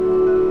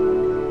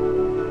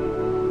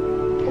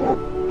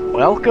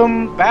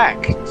welcome back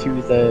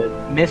to the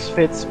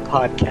Misfits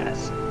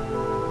podcast.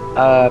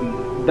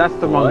 That's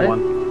the wrong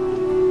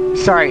one.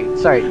 Sorry.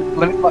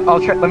 Let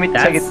me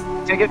take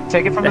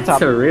it from the top.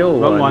 That's a real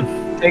Wrong one.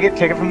 one. Take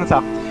it from the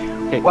top.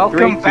 Okay, Welcome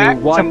 3, 2, back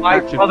 1, to my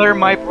action.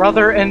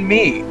 brother, and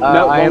me.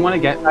 No, wrong one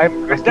again.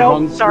 That's the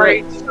wrong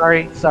Sorry.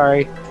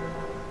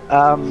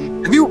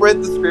 Have you read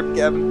the script,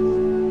 Gavin?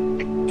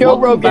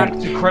 Welcome back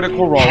to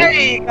Critical Role.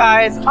 Hey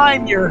guys,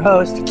 I'm your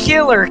host,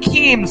 Killer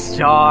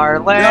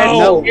Keemstar. Let's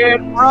No. get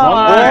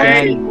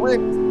right.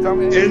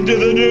 Into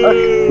the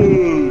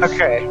news!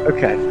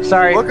 Okay.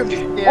 Sorry. Welcome to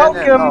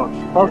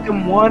CNN.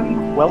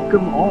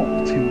 Welcome all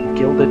to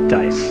Gilded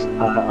Dice.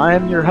 I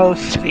am your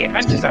host. The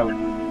Adventure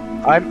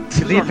Zone. I'm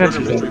to the Adventure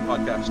Mystery Zone.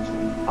 podcast.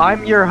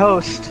 I'm your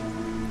host,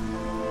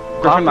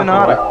 Griffin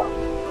Papanata.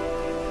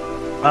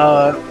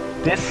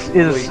 This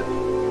is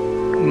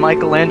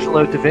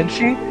Michelangelo da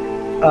Vinci,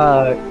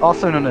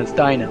 also known as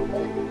Dino.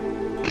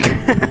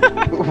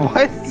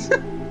 What?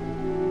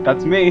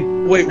 That's me.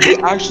 Wait, we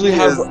actually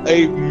have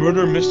a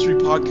murder mystery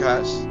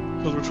podcast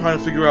because we're trying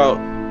to figure out.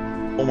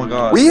 Oh my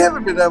god. We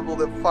haven't been able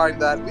to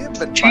find that. We haven't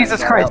been.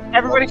 Jesus finding Christ! that out.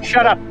 Everybody,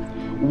 shut up!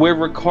 We're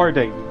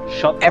recording.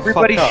 Shut the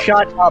Everybody, fuck up.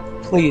 shut up,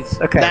 please.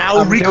 Okay. Now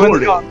I'm doing the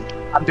recording. gong.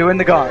 I'm doing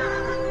the gong.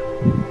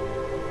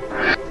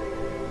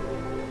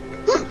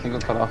 I think I'll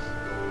cut off.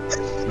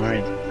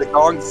 Alright. The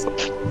gong's.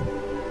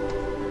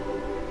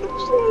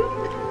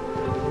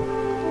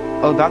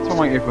 Oh, that's where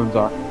my earphones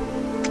are.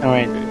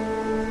 Alright.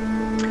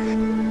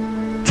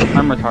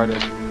 I'm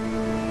retarded.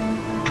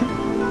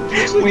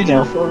 We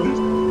know.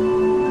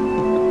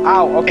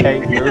 Ow, okay.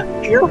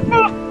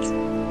 Earphones.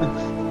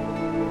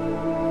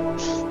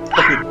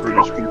 Fucking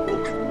British people.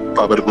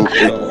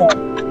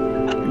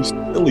 You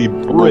silly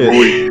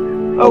Brit.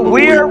 Oh,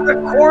 we are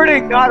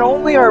recording. Not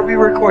only are we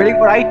recording,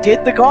 but I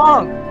did the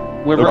gong.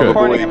 We're Okay.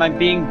 recording and I'm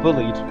being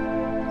bullied.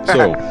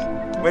 So,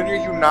 When are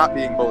you not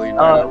being bullied?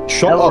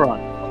 shut up.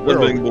 Elron. We're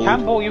being bullied.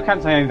 Campbell, you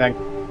can't say anything.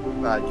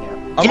 I can't.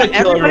 I'm gonna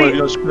kill everybody- everyone if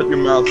you just shut your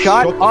mouth.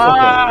 Shut the fuck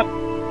up.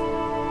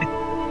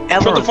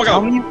 Shut the Elron, fuck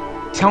up.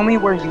 tell me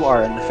where you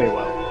are in the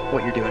Feywild.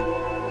 What you're doing.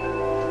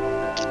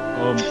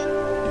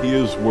 He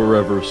is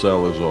wherever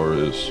Salazar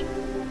is.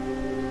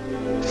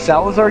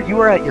 Salazar, you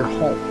are at your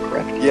home,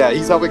 correct? Yeah,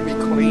 he's helping me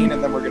clean,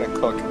 and then we're gonna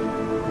cook.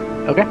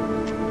 Okay.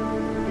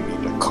 We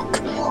need to cook.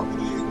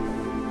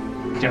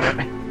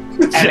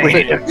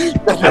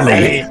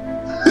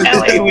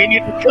 Ellie, we need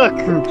to cook.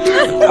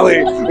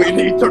 Ellie, we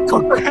need to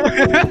cook.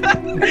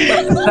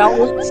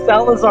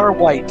 Salazar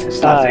White.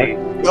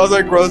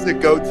 Salazar grows a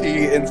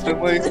goatee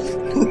instantly.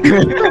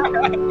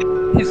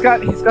 He's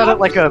got it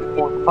like a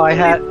pork pie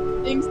hat.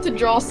 Things to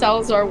draw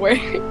Salazar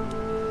wearing,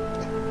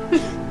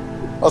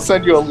 I'll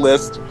send you a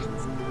list.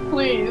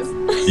 please.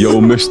 Yo,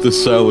 Mr.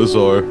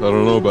 Salazar, I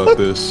don't know about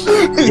this.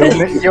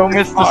 Yo,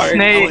 Mr. Alright,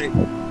 Snake.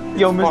 Ellie,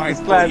 Yo, fine,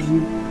 Mr.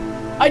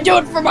 Slab. I do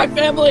it for my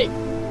family.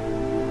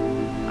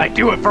 I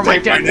do it for my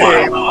Say dead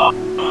my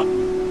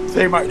wife.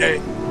 Say my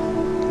name.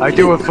 I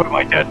do it for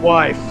my dead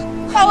wife.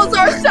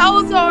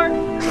 Salazar.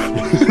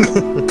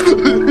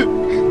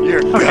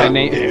 You're Okay,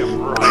 Nate.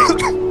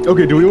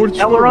 Okay, do we want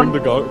to Elrond?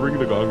 ring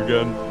the gong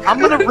again? I'm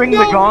gonna ring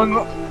the gong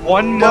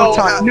one more No,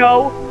 time.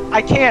 No,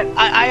 I can't.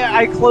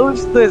 I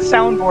closed the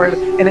soundboard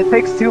and it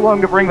takes too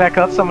long to bring back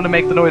up, so I'm gonna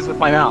make the noise with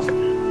my mouth.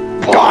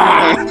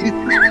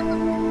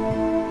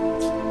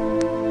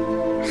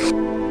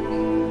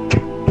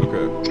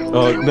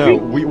 Okay. Now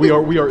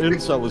we are in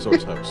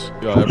Salazar's house.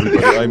 Yeah,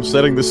 everybody. I'm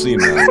setting the scene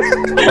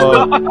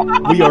now.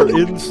 We are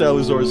in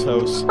Salazar's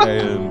house,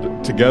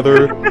 and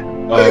together,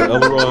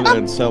 Elrond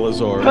and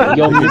Salazar are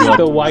Yo, picking up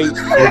Mr. White.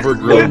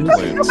 overgrown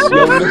plants.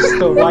 Yo,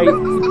 Mr. White.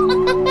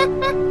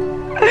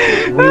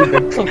 We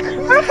need to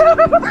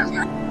cook.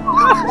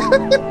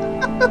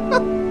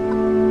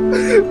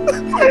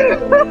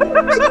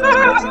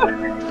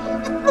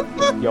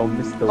 Yo,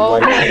 Mr. Oh.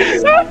 White.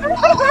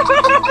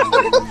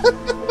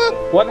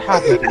 What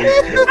happened?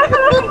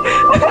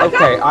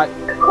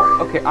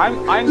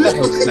 I'm the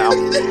host now.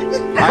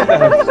 I'm the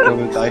host of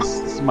the dice.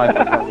 This is my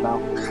podcast now.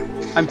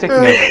 I'm taking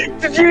it.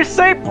 Did you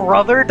say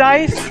brother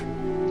dice?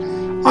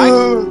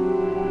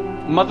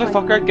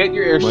 Motherfucker, get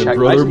your ears My checked.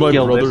 brother, I my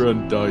killed brother, this.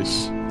 and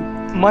dice.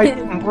 My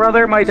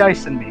brother, my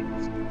dice, and me.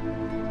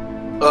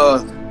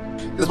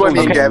 This is why me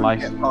and Okay. Gavin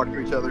can't talk to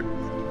each other.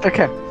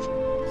 Okay.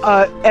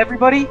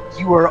 Everybody,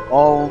 you are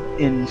all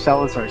in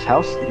Salazar's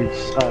house. It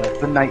is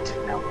the night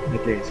now. The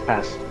day is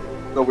past.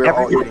 So we're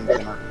all Everybody- eating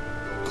dinner.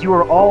 You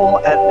are all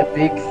at the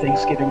big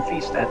Thanksgiving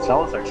feast at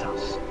Salazar's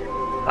house.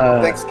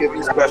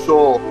 Thanksgiving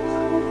special.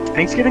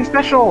 Thanksgiving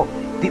special.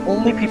 The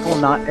only people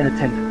not in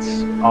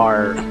attendance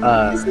are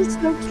This is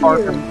so cute.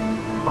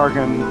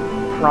 Fargum,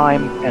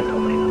 Prime, and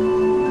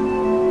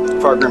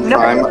Elena. Fargrim No.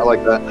 Prime, I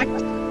like that.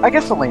 I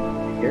guess Elena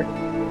will be here.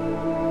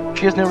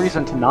 She has no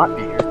reason to not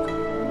be here.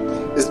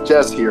 Is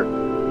Jess here?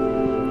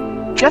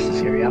 Jess is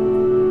here, yeah.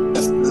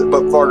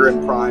 But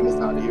Fargrim Prime is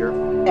not here.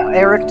 Yeah,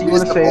 Eric, do you Is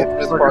want to the say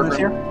Ultimus Fargum is Fargrim?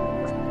 here?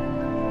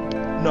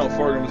 No,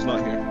 Fargrim is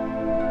not here.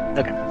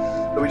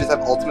 So we just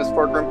have Ultimus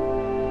Fargrim?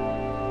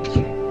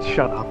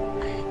 Shut up.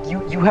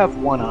 you have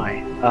one eye,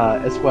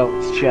 as well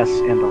as Jess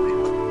and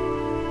Elena.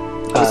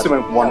 I'm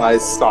assuming one eye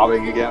is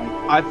sobbing again.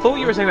 I thought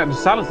you were saying that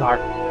was Salazar.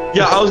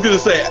 Yeah, I was gonna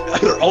say,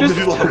 all the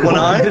people have one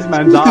eye. This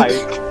man's eye.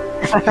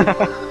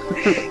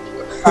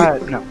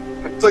 No.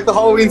 It's like the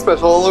Halloween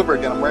special all over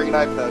again. I'm wearing an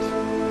eye patch.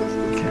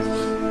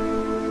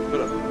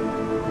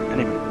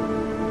 Anyway.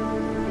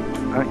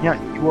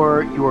 Yeah,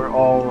 you are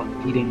all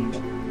eating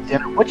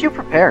dinner. What do you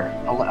prepare,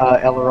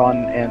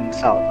 Elron and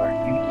Salazar?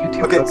 You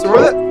two. Okay, cook. so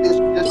where that dish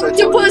I told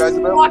you guys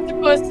about?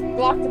 Octopus.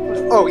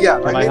 Oh yeah,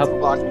 Can I I made help?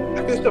 some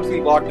I fished up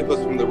some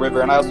octopus from the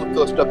river, and I also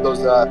fished up those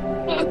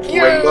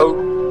Yeah.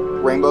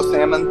 rainbow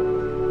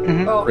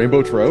salmon. Oh.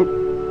 Rainbow trout?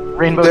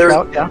 Rainbow There-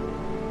 trout, yeah.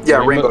 Yeah,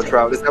 Rainbow rainbow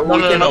trout. Is that what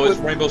we came up No, it's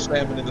with? rainbow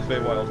salmon in the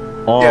Feywild.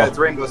 Oh, Yeah, it's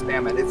rainbow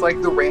salmon. It's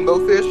like the rainbow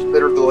fish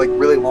that are the like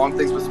really long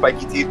things with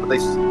spiky teeth, but they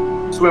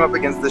swim up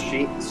against the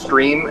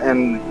stream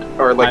and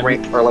or like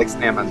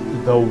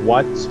salmon. The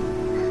what?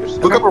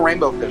 Look up a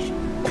rainbow fish.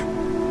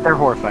 They're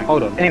horrifying.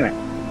 Hold on. Anyway,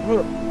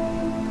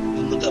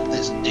 Look up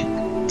this dick.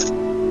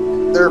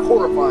 They're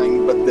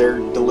horrifying, but they're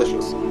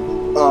delicious.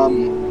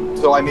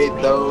 So I made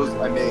those.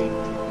 I made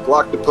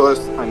octopus.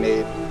 I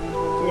made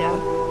Yeah.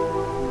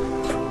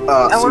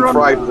 some Elron-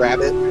 fried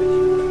rabbit.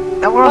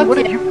 Elron, what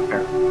Okay. did you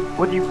prepare?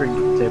 What did you bring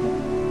to the table?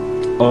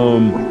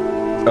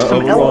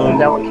 Some Elron,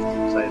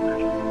 delicacies, I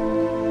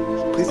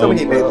imagine. Please tell me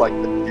he Oh, made like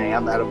the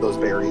jam out of those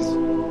berries.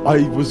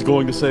 I was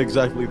going to say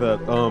exactly that.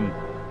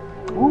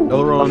 Ooh,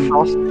 Elron-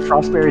 a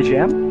frostberry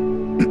jam?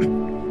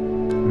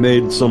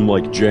 Made some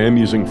like jam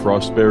using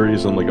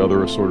frostberries and like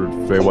other assorted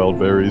Feywild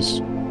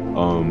berries.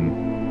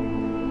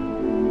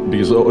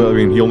 Because I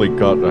mean he only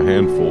got a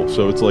handful,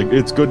 so it's like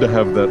it's good to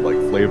have that like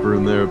flavor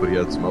in there. But he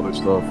had some other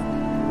stuff.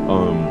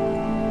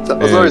 So,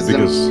 And as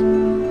because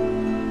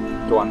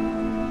go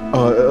on.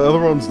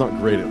 Elrond's not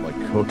great at like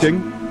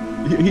cooking.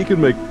 He can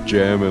make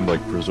jam and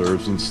like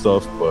preserves and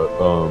stuff, but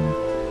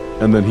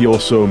and then he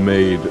also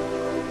made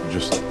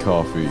just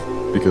coffee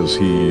because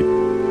he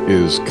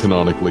is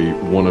canonically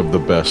one of the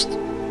best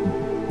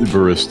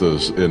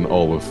baristas in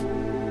all of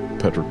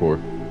Petrichor.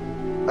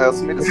 I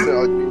also made a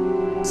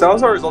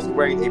Salazar is also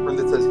wearing an apron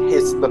that says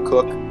 "Hiss the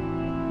Cook."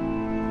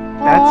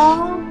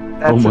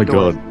 That's Oh my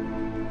adorable.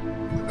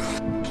 god.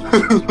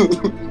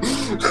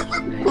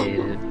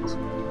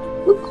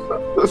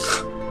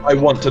 I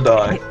want to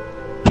die.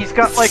 He's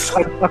got like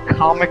a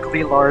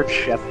comically large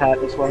chef hat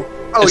as well.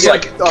 Oh It's yeah,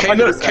 like Kane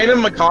 100%.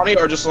 and Makani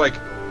are just like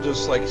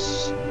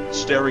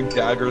staring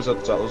daggers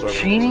at Salazar.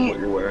 Genie- What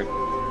you're wearing.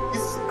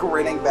 He's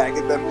grinning back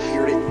at them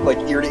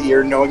ear to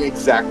ear, knowing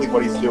exactly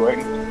what he's doing.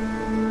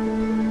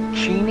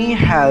 Jeannie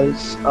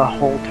has a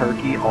whole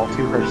turkey all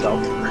to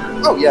herself.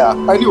 Oh yeah,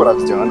 I knew what I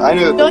was doing. I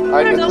knew. Don't you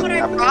I knew know that what I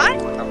happened.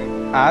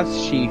 brought?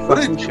 As she What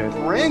fucking did you should.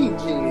 bring,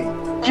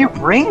 Genie? You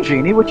bring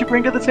Jeannie? What'd you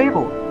bring to the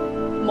table?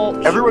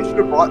 Mulch. Everyone should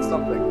have brought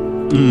something.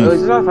 Mm.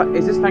 Oh,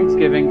 is this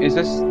Thanksgiving? Is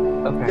this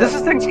okay? This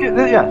is Thanksgiving.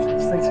 Yeah,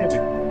 it's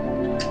Thanksgiving.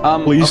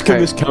 Please, okay. can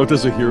this count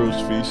as a hero's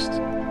feast?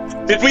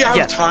 Did we have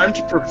Yes. time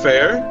to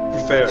prepare?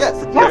 Yes,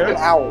 it's Prepare? been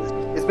hours.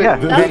 It's been Yeah.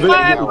 That's They- why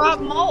I they-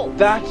 brought mulch.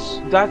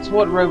 That's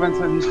what Rovan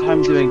spent his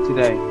time doing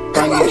today.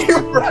 Trying to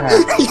You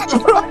prepare.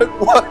 brought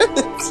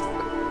what?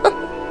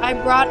 I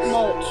brought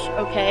mulch,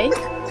 okay?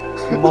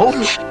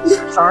 Mulch?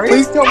 Sorry?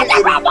 Please tell me.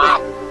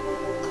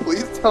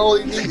 Please tell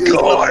me it is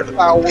God. the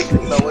foul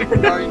smelling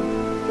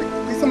kind.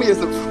 Like, please tell me it's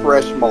a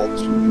fresh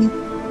mulch.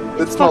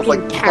 It smells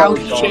Fucking like cow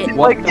dung. shit.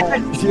 Like,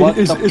 What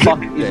the Is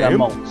fuck it is a damp?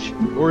 mulch?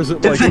 Or is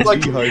it It's like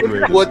like-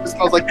 dehydrated? Wood that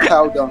smells like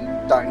cow dung,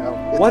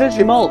 Dino. It's What is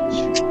hip- mulch?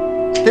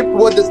 Hip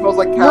wood that smells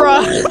like cow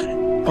dung.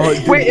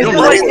 Bruh. Wait, is You it know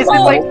like, what is it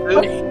like,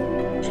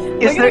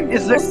 Is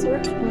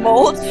there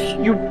mulch?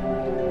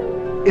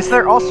 is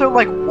there also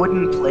like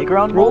wooden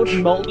playground mulch?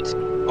 Mulch.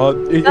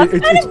 That's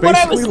It's kind of what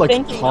I was basically like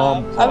thinking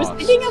palm of. I was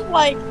pots, thinking of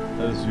like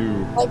as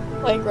you.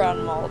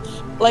 playground mulch,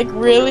 like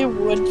really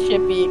wood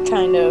chippy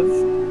kind of.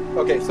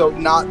 Okay, so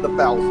not the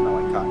foul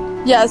smelling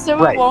kind. Yeah, so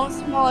Right. it won't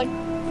smell like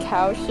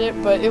cow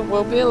shit, but it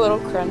will be a little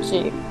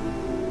crunchy.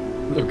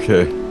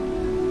 Okay.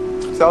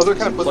 Salazar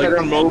kind of puts that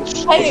Playground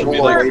mulch. Hey, should be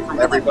for, like, away from for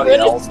the everybody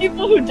British else.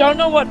 people who don't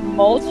know what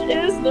mulch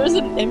is, there's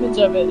an image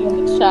of it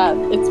in the chat.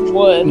 It's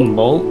wood.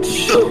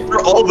 Mulch.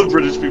 for all the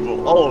British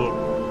people, all of them.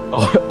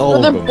 All For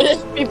of the them. British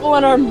people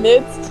in our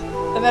midst,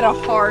 and then a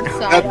hard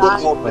side That's what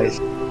eye. mulch is.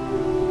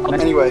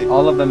 Anyway,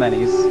 All of the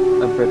minis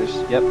of British.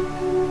 Yep.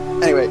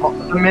 anyway,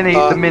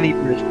 The mini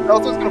British.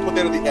 Salazar's gonna put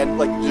that at the end,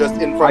 like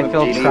just in front I of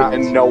feel Genie trapped.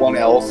 and no one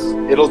else.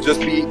 It'll just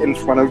be in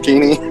front of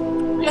Genie.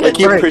 Like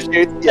he Right.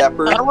 appreciates the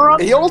effort. Elron,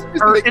 He almost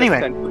just or makes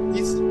anyway.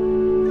 He's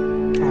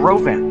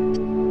Rovan,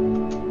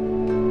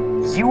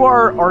 you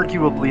are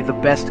arguably the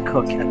best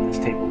cook at this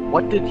table.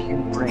 What did you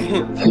bring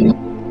to the table?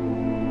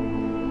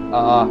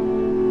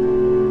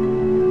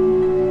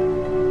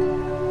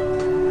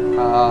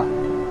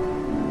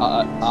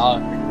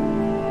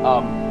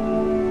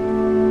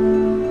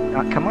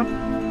 Come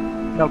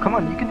on. No, come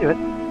on, you can do it.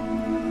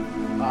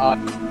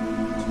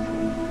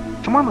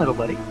 Come on, little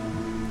buddy.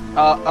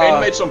 Kane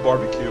made some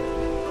barbecue.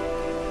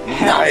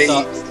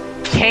 nice.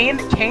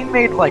 Kane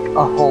made like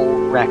a whole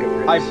rack of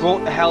ribs. I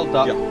brought held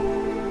up. Yeah.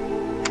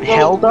 Well,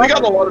 Hell we duck?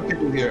 got a lot of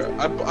people here.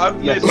 I've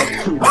made some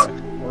food.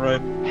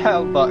 Alright.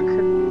 Hell duck.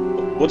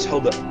 What's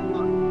held up?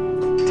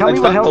 Tell me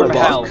what duck hell from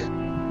duck hell. is.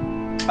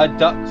 A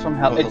duck from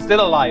hell. It's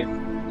still alive.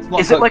 It's not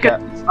Is it cooked like yet.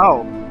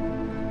 Oh,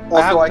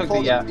 Also, I cooked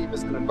called it yet.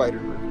 Phoebus and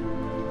invited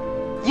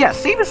her. yeah,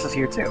 Seavis is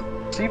here too.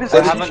 Seavis I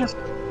is haven't- just...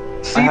 haven't-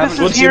 Seavis is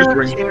What's here,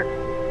 Seavis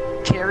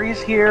bring?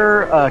 Carrie's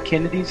here,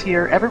 Kennedy's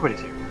here, everybody's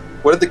here.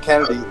 What did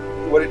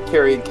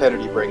Carrie and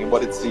Kennedy bring, and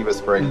what did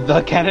Seavis bring?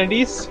 The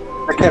Kennedys?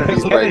 The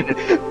Kennedys, right?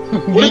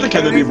 What did the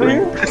Kennedy bring?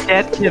 The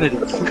dead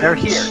Kennedys, they're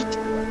here.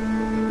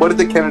 What did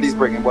the Kennedys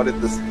bring, and what did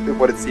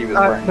Seavis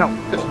bring? No.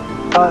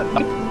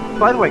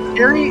 By the way,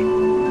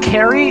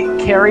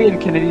 Carrie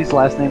and Kennedy's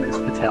last name is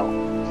Patel.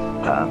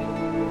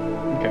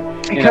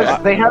 Okay.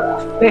 Because they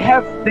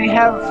have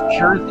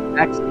Jersey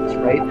accents,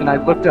 right? And I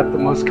looked up the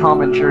most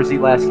common Jersey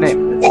last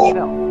name. It's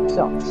Patel.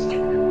 So,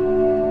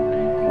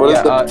 What did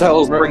the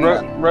Patels bring?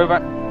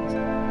 Rovan.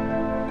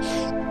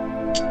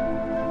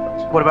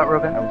 what about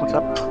Rovan? What's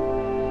up?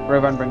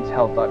 Rovan brings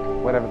hell duck,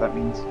 whatever that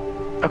means.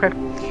 Okay.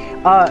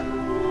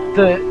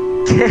 The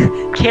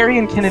Carrie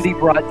and Kennedy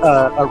brought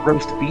a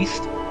roast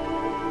beast.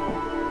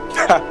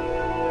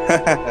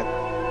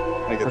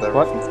 I get that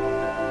What?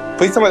 reference.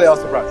 Please tell me they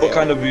also brought What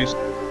kind of beast?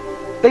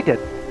 They did.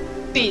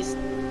 Beast.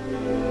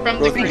 From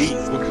the Roast Greece.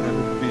 beast. What kind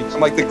of beast?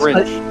 I'm like the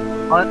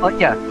Grinch.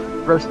 Yeah,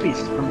 roast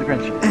beast from the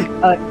Grinch.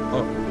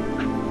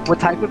 What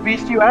type of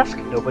beast, you ask?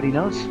 Nobody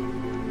knows.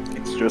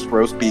 It's just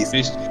roast beast.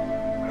 Beast.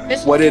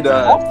 What did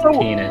Also,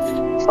 Penis.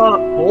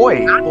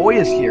 Boy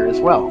is here as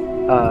well.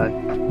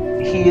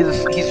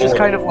 He's just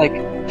kind of like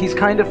he's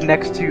kind of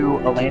next to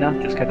Elena,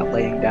 just kind of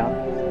laying down.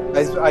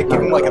 I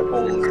give him like a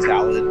bowl of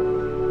salad.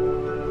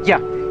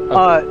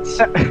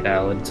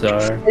 Salads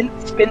are.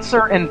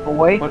 Spencer and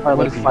Boy What are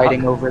like is he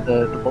fighting over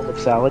the bowl of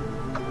salad.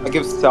 I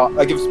give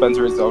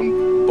Spencer his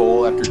own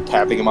bowl after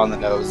tapping him on the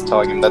nose,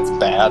 telling him that's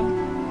bad.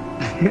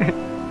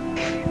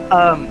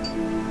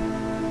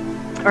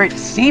 All right,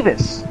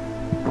 Seavis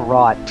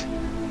brought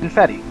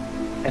confetti,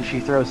 and she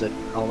throws it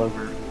all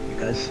over you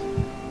guys.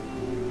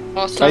 Can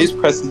I Awesome. use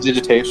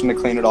prestidigitation to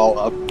clean it all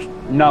up?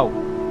 No.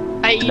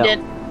 I eat No. it.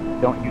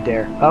 Don't you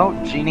dare! Oh,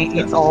 Jeannie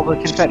eats all the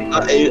confetti.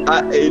 I ate it.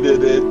 I ate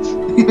it.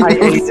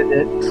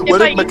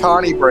 What I did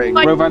Makani bring?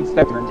 Like- Rovan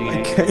stepping on I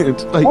DNA.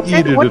 can't. I What-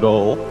 eated what- it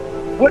all.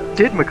 What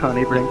did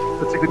Makani bring?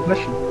 That's a good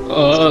question.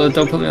 Oh,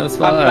 don't put me on the A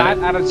spot. bad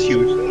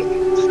attitude.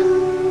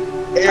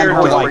 Air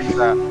her just wife. brings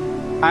that.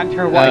 And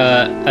her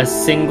wife. A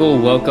single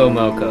Woco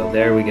Moco.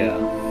 There we go.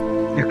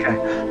 Okay.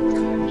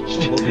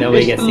 Nobody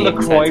It's gets the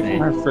LaCroix insights, from man.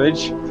 her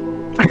fridge.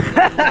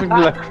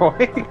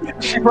 LaCroix.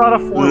 She brought a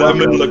 4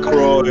 Lemon Loco.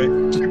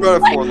 LaCroix. She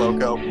brought a 4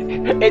 Loco.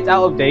 It's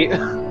out of date.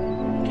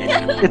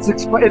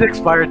 It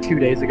expired 2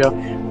 days ago.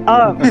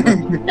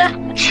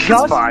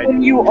 Just fine.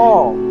 when you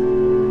all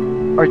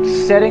are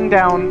setting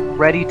down,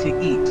 ready to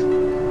eat,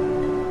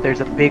 there's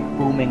a big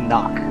booming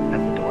knock at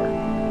the door.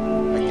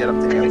 I get up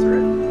to answer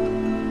it.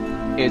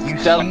 It's You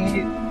Stella.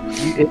 see,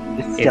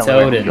 it's It's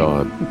Stella. Odin.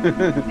 God.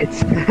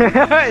 It's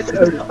it's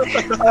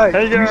Odin.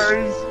 Hey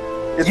guys.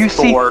 It's You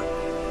see- Thor.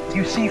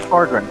 You see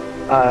Fargrim.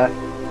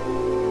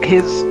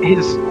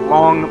 His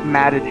long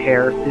matted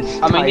hair is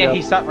I mean, tied yeah, up,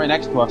 he sat right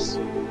next to us.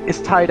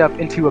 is tied up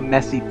into a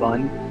messy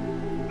bun.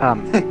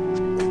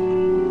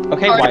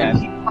 Okay,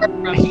 Pardon.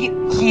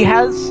 Wyatt. He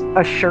has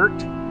a shirt,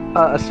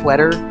 a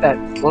sweater that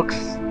looks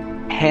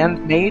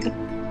handmade,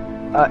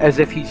 as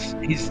if he's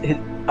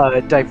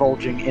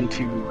divulging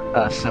into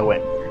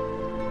sewing.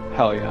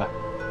 Hell yeah.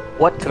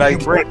 What Can I you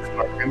bring?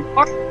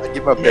 I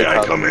give him a big May I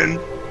hug. come in?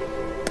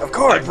 Of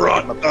course. I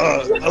brought a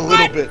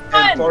little bit,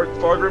 and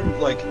Fargrim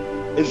like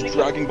is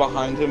dragging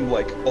behind him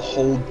like a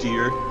whole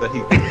deer that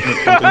he.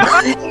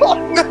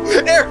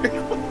 Eric!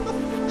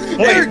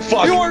 Wait, Eric,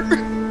 fuck. you are...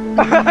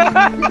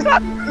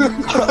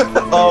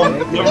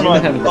 Never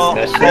mind. Have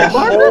a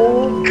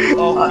discussion.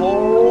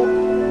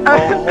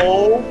 A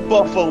whole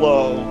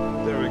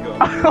buffalo. There we go.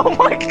 Oh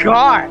my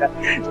god!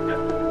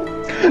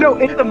 No,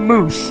 it's a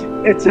moose.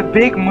 It's a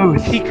big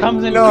moose. He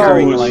comes in No.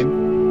 carrying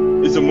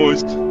line. It's a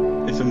moose.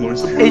 It's a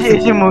moose. It's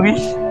a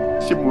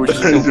moose.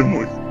 It's a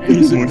moose.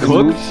 Is it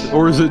cooked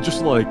or is it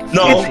just like?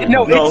 No,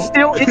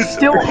 It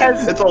still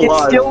has. It's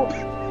alive.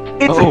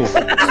 It's Oh,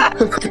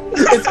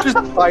 It's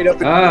just tied up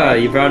in... Ah,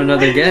 you brought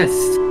another guest.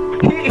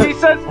 he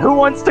says, "Who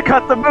wants to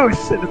cut the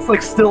moose?" And it's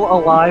like still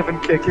alive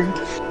and kicking.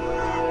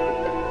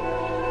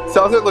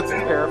 Salazar looks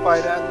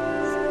terrified at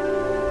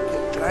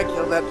it. Can I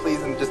kill that,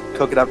 please, and just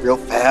cook it up real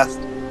fast?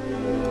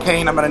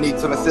 Kane, I'm gonna need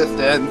some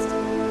assistance.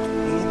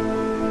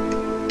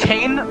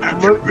 Kane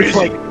is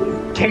like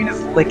Kane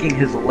is licking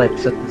his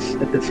lips at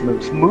this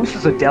moose. Moose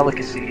is a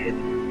delicacy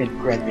in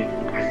Grenby.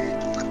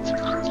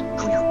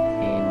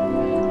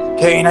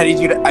 Kane, I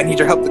need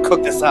your help to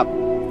cook this up.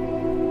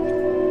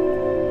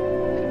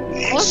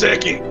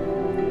 Second.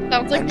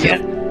 Sounds like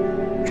Get-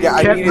 Yeah,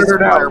 I Get need his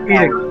murdered out,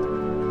 firepower.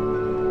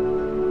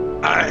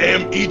 I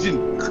am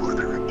eating.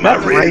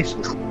 That's ribs.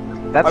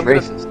 racist. That's I'm gonna-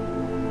 racist.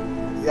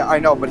 Yeah, I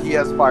know, but he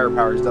has fire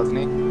powers, doesn't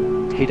he?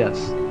 He does.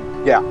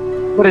 Yeah.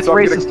 But it's So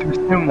I'm racist to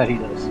assume that he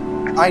does.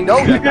 I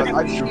know he does.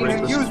 I've seen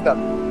him use them.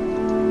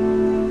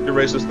 You're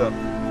racist though.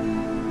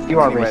 You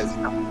are Anyways.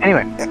 racist.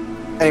 Anyway,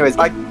 Anyways,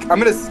 I'm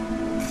gonna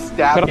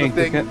stab Cut the off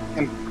thing it.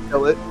 and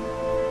kill it.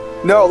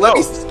 No, let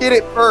me skin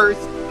it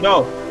first.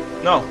 No.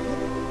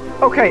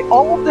 okay,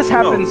 all of this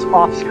happens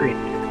off screen.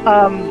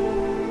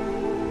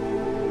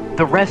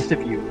 The rest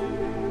of you,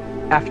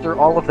 after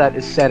all of that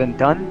is said and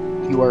done,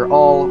 you are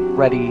all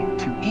ready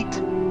to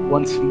eat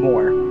once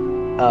more.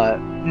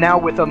 Now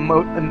with a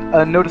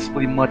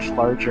noticeably much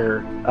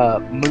larger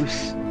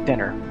moose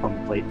dinner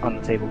on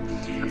the table.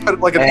 Put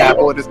like an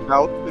apple in his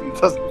mouth and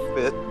it doesn't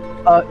fit.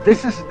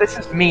 This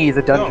is me,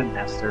 the dungeon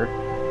master,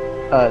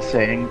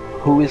 saying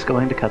who is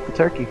going to cut the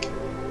turkey.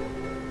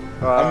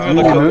 I'm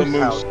gonna kill the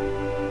moose.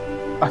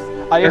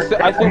 I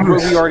think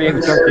we already ate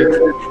the turkey.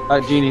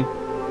 Genie.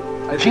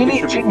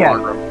 Genie, I think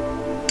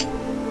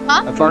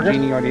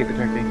Genie already ate the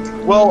turkey.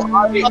 Well,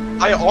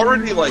 I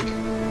already like.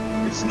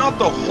 It's not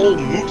the whole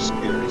moose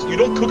here. You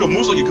don't cook a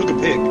moose like you cook a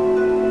pig.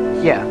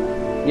 Yeah.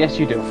 Yes,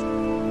 you do.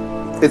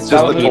 It's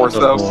just the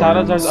torso.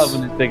 Salazar's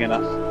oven is big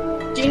enough.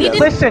 Genie didn't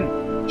Listen.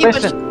 eat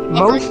much-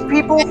 Most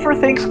people for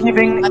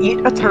Thanksgiving eat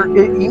a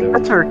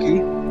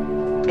turkey.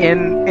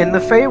 In the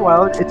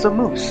Feywild, it's a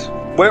moose.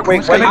 Wait,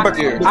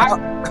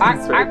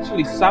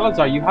 Actually,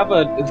 Salazar, you have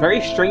a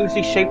very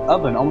strangely shaped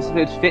oven. Almost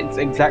like it fits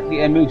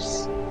exactly a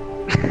moose.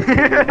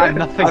 And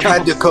nothing I've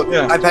had to else. cook.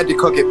 I've had to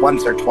cook it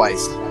once or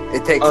twice.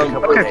 It takes a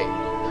couple of days.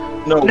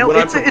 No, No, when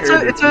it's I a-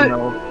 prepared it's it, a-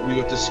 you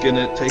have to skin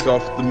it, take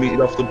off the meat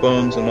off the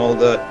bones and all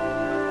that.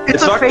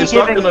 It's a not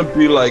Fey-giving. gonna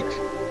be like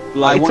It's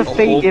a one whole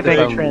Fey-giving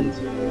thing. trend.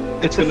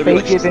 It's a gonna be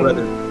like Fey-giving.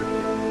 shredded,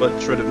 but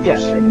shredded moose.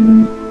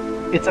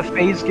 Yeah. It's a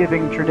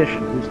phase-giving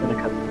tradition. Who's gonna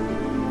cut it?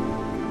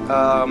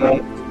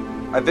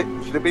 I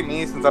think should it be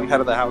me since I'm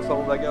head of the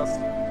household? I guess.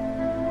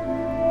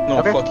 No,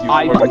 Okay. fuck you.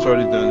 I- Morgan's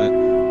already doing it.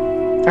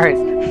 All right,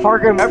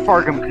 Fargum cuts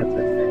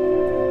it.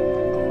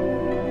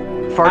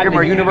 Fargum, And the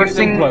are you universe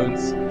using?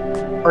 implodes.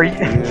 Are you?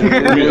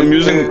 I'm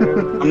using.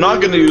 I'm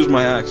not gonna use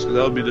my axe because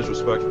that would be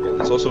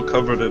disrespectful. It's also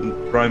covered in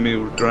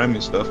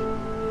grimy stuff.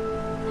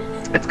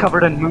 It's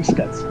covered in moose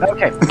guts.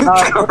 Okay.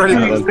 Covered in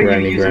I love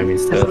grimy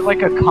Is stuff. it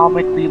like a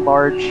comically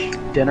large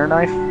dinner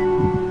knife?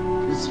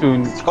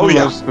 Spoon. Oh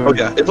yeah. Spoon. Oh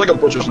yeah. It's like a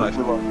butcher's knife.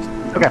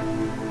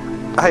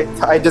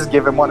 I just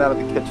give him one out of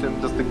the kitchen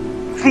just to.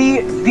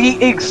 The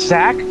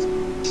exact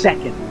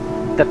second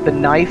that the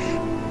knife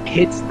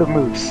hits the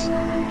moose,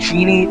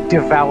 Genie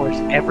devours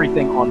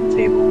everything on the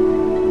table.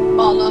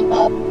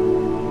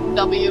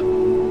 W.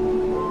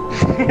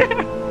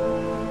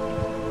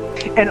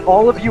 And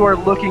all of you are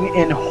looking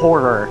in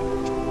horror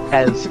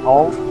as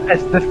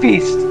the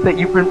feast that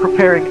you've been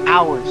preparing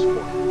hours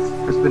for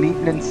has been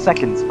eaten in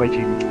seconds by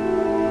Genie.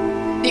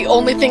 The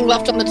only thing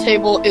left on the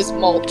table is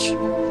mulch.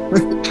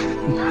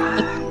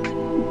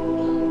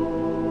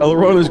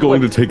 Elrond is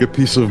going to take a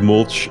piece of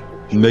mulch,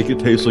 make it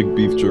taste like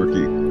beef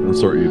jerky, and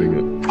start eating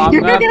it.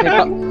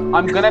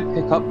 I'm gonna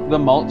pick up the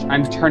mulch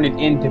and turn it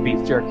into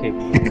beef jerky,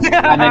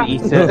 and then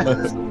eat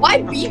it.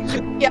 Why beef?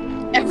 Yeah,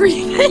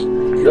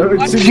 everything.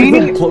 It seems Genie-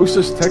 like the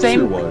closest texture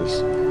same-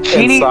 was.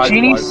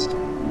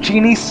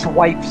 Genie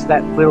swipes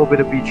that little bit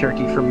of beef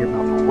jerky from your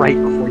mouth right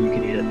before you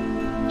can eat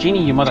it.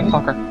 Genie, you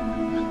motherfucker.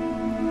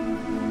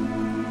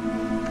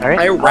 All right.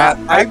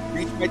 I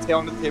reach my tail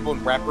on the table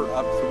and wrap her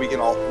up so we can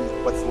all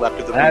eat what's left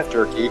of the That- beef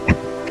jerky.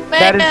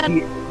 That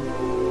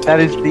Man,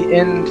 is the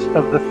end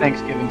of the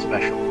Thanksgiving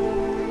special.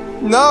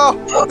 No,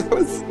 it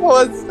was so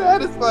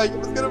unsatisfying. It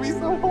was gonna be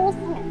so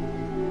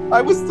wholesome.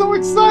 I was so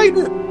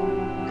excited.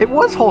 It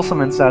was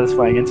wholesome and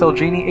satisfying until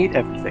Genie ate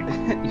everything.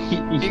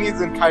 Genie's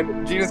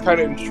kind of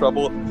in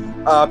trouble.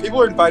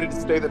 People are invited to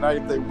stay the night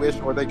if they wish,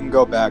 or they can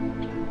go back.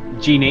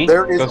 Genie,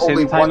 There is go sit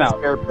only in one timeout.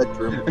 spare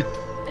bedroom.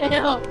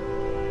 damn.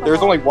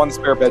 There's only one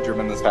spare bedroom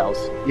in this house.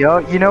 Yo,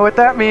 you know what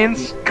that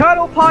means?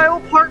 Cuddle Pile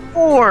Part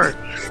 4!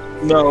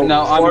 No,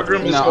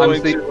 Fargrim is I'm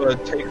going sleep- to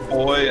take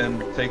Boy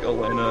and take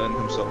Elena and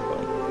himself home.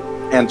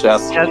 And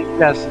Jess.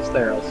 Jess is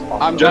there also.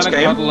 I'm Just gonna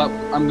came? cuddle up.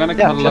 I'm gonna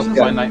Yeah, cuddle just up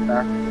came. my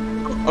nightmare.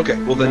 Okay,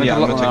 well then yeah,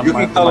 I'm gonna take You you.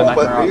 can my cuddle up,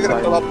 but nightmare are you gonna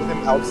outside. cuddle up with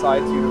him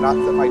outside so you do not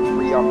set my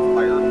tree on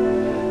fire?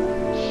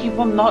 He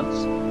will not.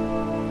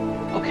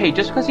 Okay,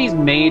 just because he's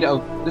made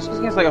of, just because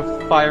he has like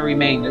a fiery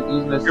mane.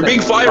 You're being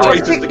fire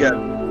racist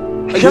again.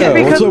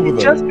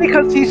 Just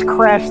because he's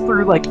crashed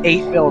through like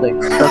 8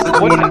 buildings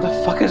doesn't What mean the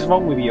fuck is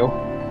wrong with you?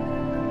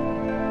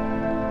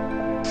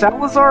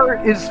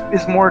 Salazar is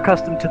more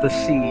accustomed to the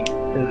sea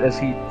as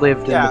he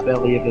lived Yeah. in the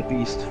belly of a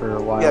beast for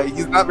a while. Yeah,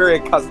 he's not very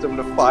accustomed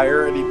to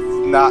fire, and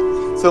he's not.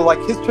 So, like,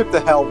 his trip to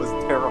hell was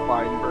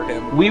terrifying for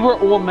him. We were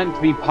all meant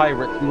to be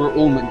pirates. We were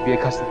all meant to be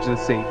accustomed to the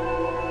sea.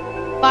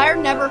 Fire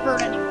never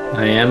hurt anyone.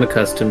 I am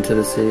accustomed to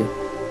the sea.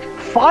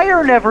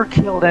 Fire never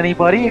killed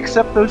anybody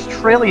except those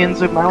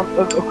trillions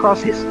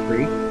across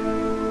history.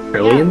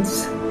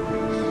 Trillions?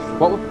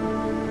 What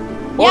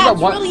Yeah,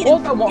 was that one? trillions. What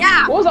was that one?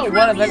 Yeah, What was that one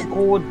trillions. event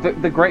called?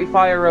 The Great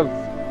Fire of.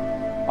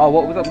 Oh,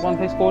 what was that one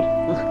place called?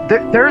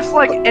 There's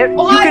like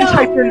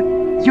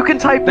you can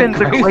type in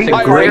the Great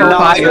Fire Fire, of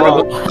Fire Ohio.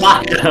 of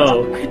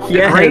Ohio.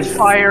 the Great Yes.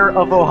 Fire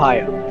of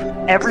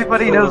Ohio.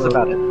 Everybody knows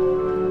about it.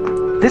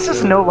 This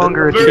is no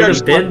longer a Should D&D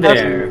have been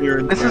podcast.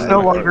 there. This is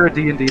no longer a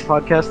D&D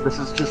podcast. This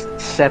is just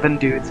 7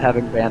 dudes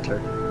having banter.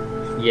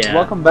 Yeah.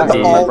 Welcome back, That's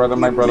my all brother,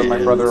 my brother, my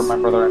it brother, is. my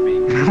brother, and me.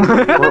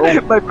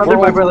 my brother,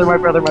 my brother, my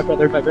brother, my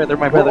brother, my brother,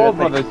 my We're all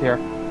brother. brothers here.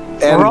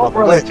 And We're all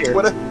brothers here.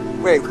 what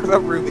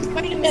about Ruby?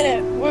 Wait a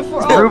minute. We're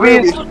all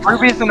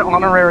Ruby's an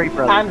honorary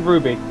brother. And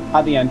Ruby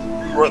at the end.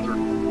 Brother.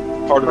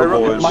 Part of the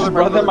boys. My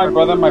brother, my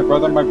brother, my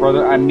brother, my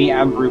brother, and me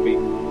and Ruby.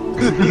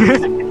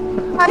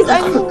 Guys,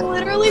 I'm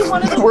literally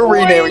one of the We're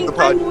boys. renaming the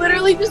podcast. I'm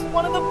literally just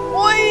one of the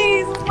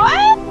boys.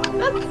 What?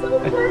 That's so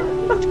weird.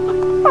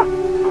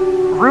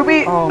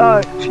 Ruby,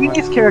 Oh,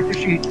 Jeannie's character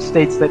sheet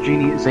states that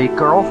Jeannie is a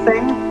girl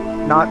thing,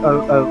 not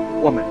a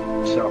woman.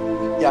 So,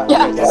 Yeah.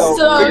 Yeah, Okay,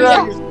 so, figure yeah.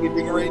 out your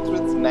sleeping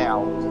arrangements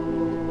now.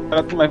 Shout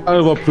out to my, I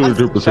love to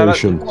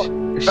interpretation.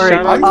 shout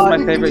out to my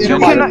favorite you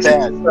gender.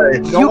 can-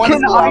 No you one can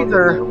is allowed in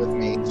either- there with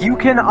me. you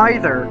can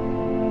either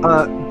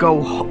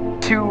go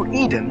to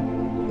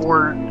Eden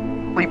or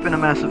sleep in a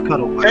massive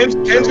cuddle. Ken's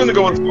gonna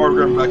go with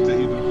Fargrim back to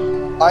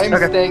Eden. I'm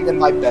Okay. staying in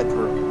my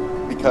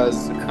bedroom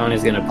because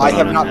Connie's gonna put I on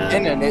have a not hat.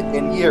 been in it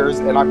in years,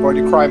 and I'm going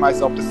to cry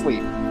myself to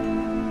sleep.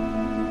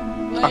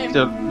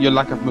 Lame. Your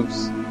lack of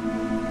moves.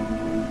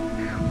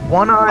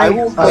 One eye. I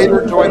will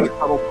later join the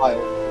cuddle pile.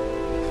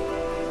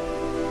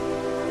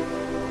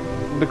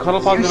 The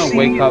cuddle pog's You gonna see-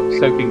 wake up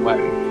soaking wet.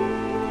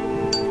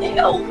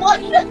 Ew,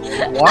 what?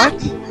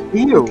 What?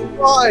 Ew.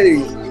 Why?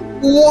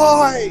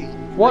 Why?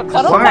 What?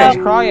 Cuddle Someone's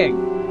pog.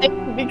 crying.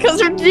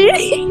 Because we're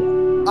Genie.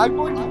 I'm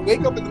going to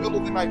wake up in the middle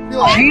of the night. Feel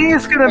like Jeannie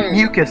is gonna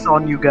mucus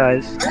on you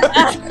guys.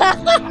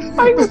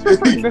 I was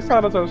freaking this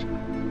out of those.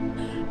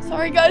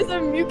 Sorry guys,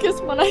 I'm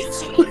mucus when I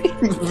sleep.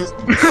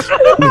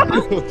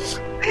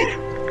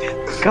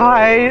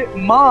 Guy,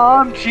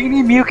 Mom,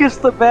 Jeannie mucus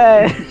the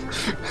bed.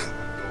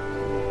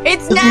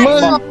 It's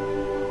natural.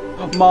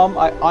 Mom,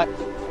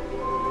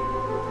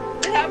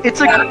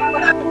 It's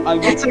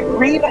a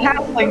green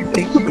halfling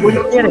thing. You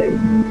wouldn't get it.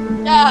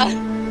 Yeah.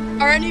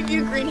 Are any of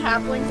you green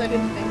halflings? I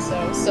didn't think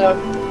so. So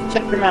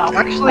check them out.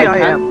 Actually, I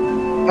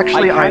am.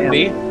 Actually, I can am.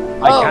 be.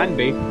 Oh. I can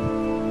be.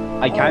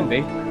 I can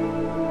be.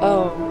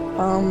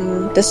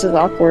 Oh, this is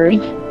awkward.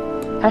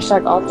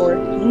 Hashtag awkward.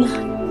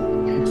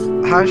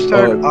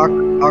 Hashtag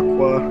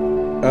aqua.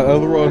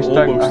 Elrond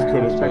Hashtag- almost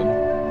could have hashtag-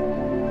 been.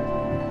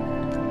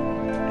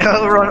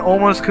 Elrond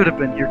almost could have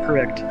been. You're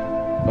correct.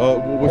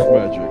 With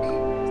magic.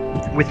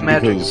 With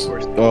magic, Because, of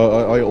course.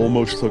 I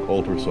almost took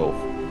Alter Self.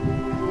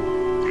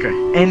 Okay.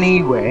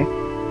 Anyway,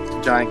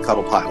 giant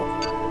cuddle pile.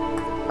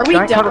 Are we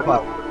giant done?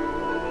 cuddle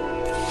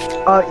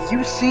pile.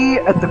 You see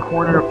at the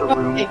corner of the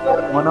room,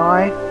 One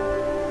Eye.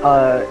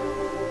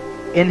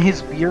 In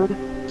his beard,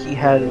 he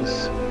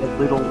has a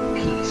little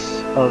piece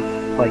of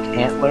like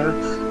antler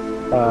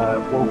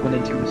woven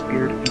into his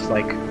beard. He's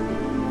like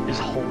is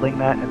holding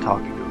that and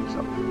talking to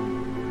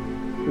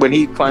himself. When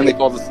he finally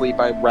falls asleep,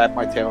 I wrap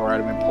my tail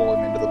around him and pull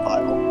him into the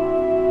pile.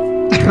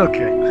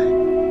 Okay.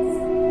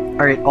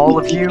 All right, all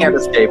of He you. can't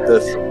escape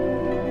this.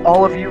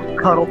 All of you,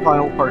 Cuddle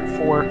Pile Part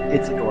 4.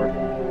 It's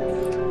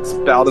adorable.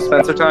 Spell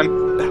dispenser time.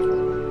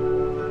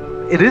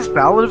 It is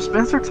Ballad of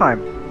Spencer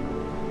time.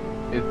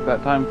 It's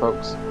that time,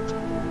 folks.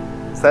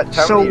 It's that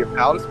time So- of the year.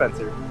 Ballad of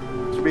Spencer.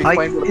 Should we I-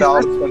 explain what a is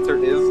ballad this- of Spencer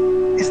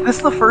is? Is this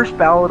the first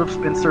Ballad of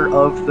Spencer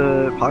of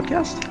the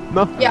podcast?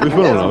 No, Yeah. there's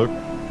been another.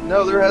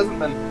 No, there hasn't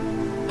been.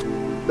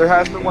 There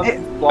has been one. It-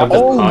 Of the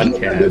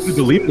There's a podcast.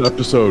 deleted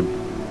episode.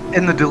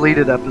 In the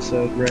deleted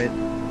episode, right?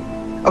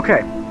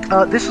 Okay.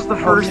 This is the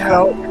first yeah.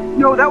 ballad.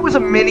 No, that was a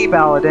mini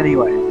ballad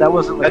anyway. That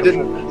wasn't like That a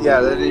full- didn't.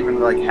 Yeah, that didn't even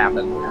like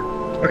happen.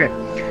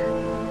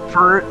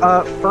 For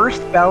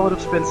first Ballad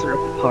of Spencer of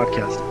the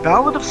podcast.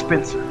 Ballad of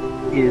Spencer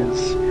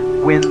is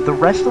when the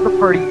rest of the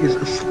party is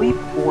asleep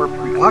or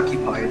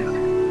preoccupied.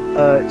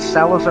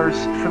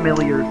 Salazar's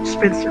familiar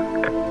Spencer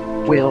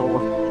will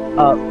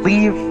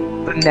leave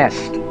the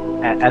nest,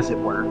 as it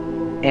were,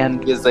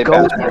 and Is a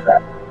go.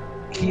 badger.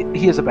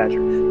 He is a badger.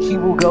 He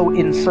will go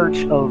in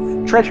search of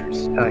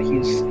treasures.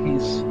 He's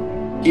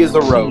He is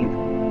a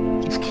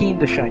rogue. He's keen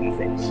to shiny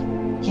things.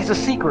 He's a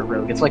secret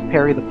rogue. It's like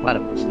Perry the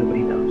Platypus. Nobody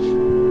knows.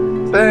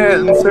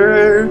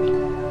 Spencer.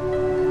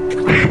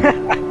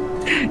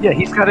 Yeah,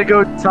 he's got to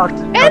go talk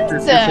to Dr.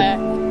 Doofenshmirtz.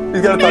 Spencer.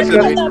 He's got to talk to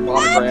Spencer Major the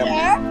Monogram.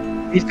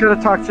 badger. He's got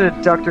to talk to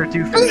Dr.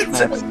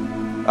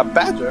 Doofenshmirtz. A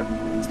badger.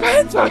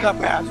 Spencer the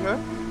badger.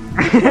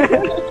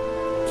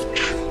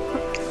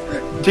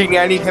 Genie,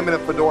 I need him in a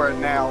fedora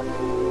now.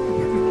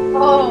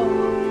 Oh.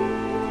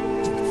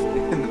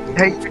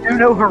 Hey, you do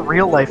know her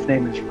real life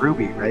name is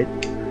Ruby, right?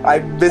 I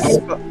miss.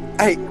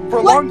 Hey, for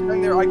a long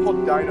time there, I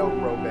called Dino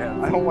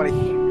Roban. I don't want to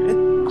hear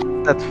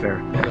it. That's fair.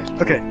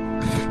 Okay.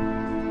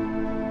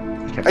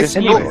 I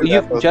Jesse, still do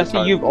that most of the Jesse,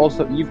 time. you've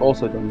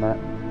also done that.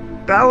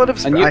 Ballad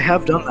of And you- I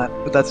have done that,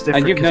 but that's different.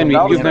 And you've 'cause known I'm me.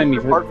 the You've DM. known me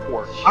for. Part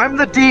 4. I'm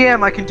the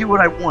DM. I can do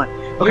what I want.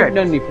 Okay. You've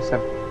known me for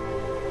 7.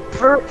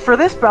 For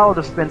this Ballad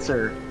of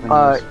Spencer,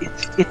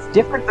 it's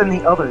different than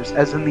the others.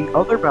 As in the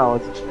other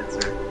ballads of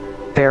Spencer,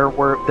 there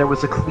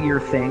was a clear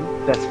thing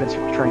that Spencer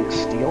was trying to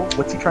steal.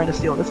 What's he trying to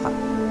steal this time?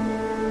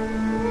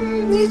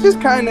 He's just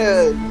kind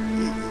of.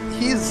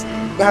 He's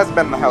hasn't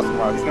been in the house in a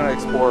while. He's gonna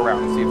explore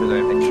around and see if there's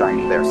anything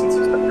shiny there since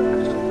he's been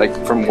there. Like,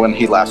 from when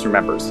he last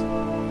remembers.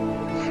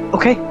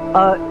 Okay,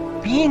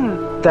 being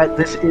that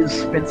this is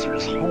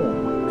Spencer's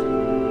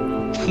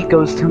home, he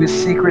goes to his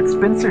secret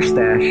Spencer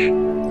stash.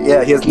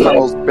 Yeah, he has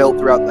tunnels built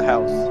throughout the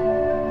house.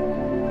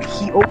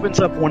 He opens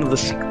up one of the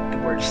secret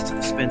doors to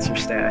the Spencer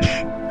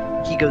stash.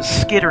 He goes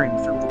skittering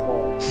through the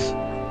walls,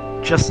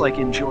 just like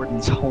in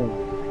Jordan's home.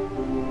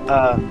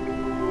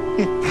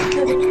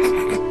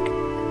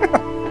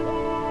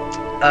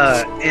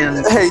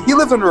 And Hey, he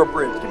lives under a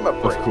bridge. Give him a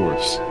break. Of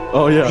course.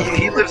 Oh yeah.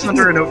 he lives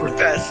under an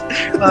overpass.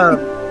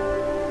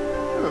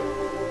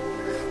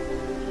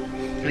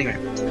 Anyway,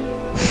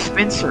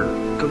 Spencer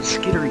goes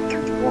skittering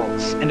through the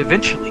walls and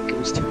eventually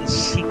goes to his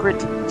secret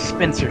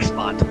Spencer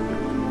spot.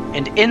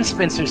 And in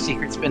Spencer's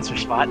secret Spencer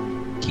spot,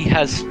 he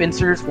has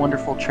Spencer's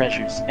wonderful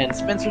treasures. And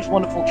Spencer's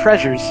wonderful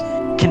treasures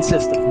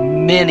consist of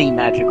many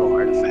magical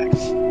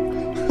artifacts,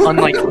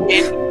 unlike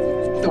any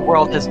the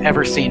world has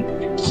ever seen.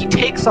 He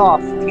takes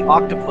off the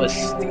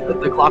octopus,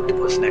 the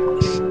octopus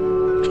necklace.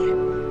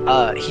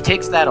 He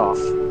takes that off.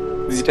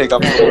 Does he take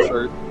off his whole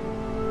shirt?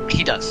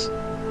 He does.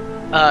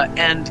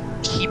 And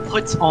he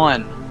puts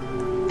on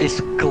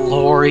this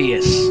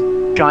glorious,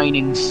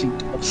 shining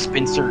suit of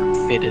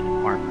Spencer-fitted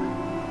armor.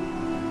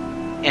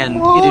 And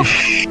it is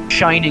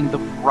shining the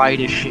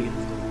brightest shade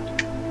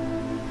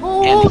of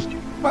gold.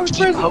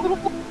 And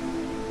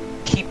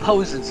he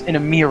poses in a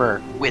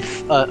mirror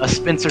with a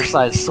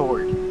Spencer-sized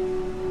sword.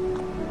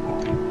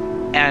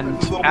 And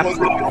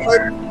after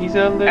He's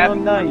a little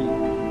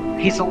knight.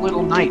 he's a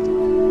little knight.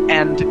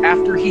 And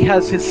after he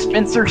has his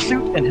Spencer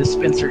suit and his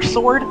Spencer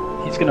sword,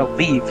 he's gonna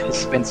leave his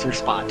Spencer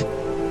spot.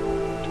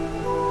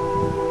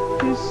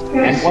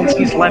 And once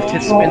he's left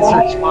his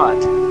Spencer spot,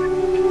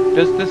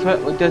 Does the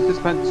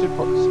Spencer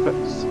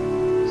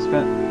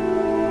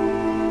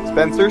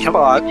Spencer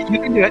spot. you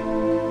can do it.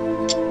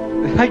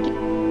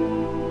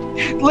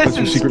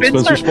 Listen, Secret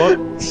Spencer spot?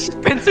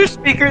 Spencer's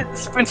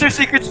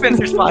secret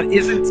Spencer spot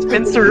isn't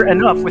Spencer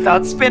enough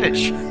without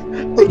spinach.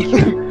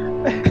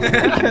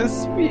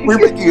 We're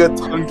making a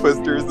tongue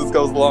twister as this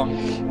goes along.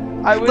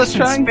 I was Listen,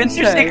 trying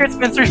Spencer's to say, secret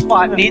Spencer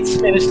spot needs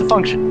spinach to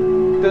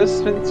function. does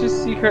Spencer's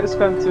secret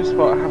Spencer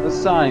spot have a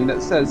sign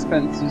that says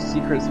Spencer's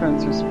secret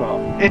Spencer spot?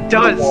 It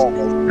does.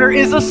 There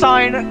is a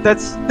sign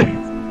that's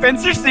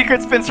Spencer's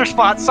secret Spencer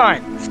spot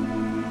sign.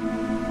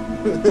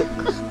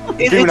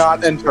 Do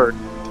not enter.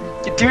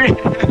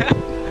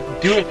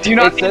 Do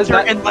not It says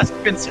enter that- unless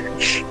Spencer.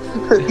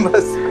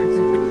 Unless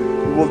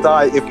you will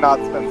die if not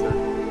Spencer.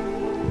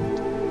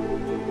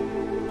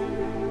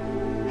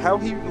 How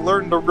he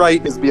learned to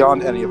write is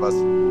beyond any of us.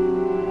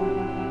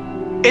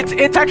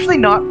 It's actually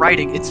not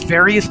writing. It's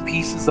various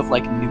pieces of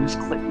like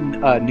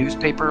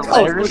newspaper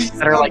letters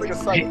that are like a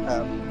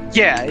psychopath.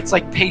 yeah, it's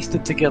like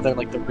pasted together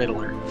like the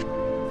Riddler.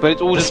 But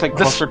it's all just like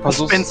crossword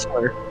puzzles.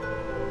 Spencler.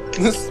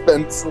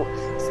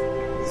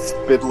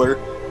 Spidler.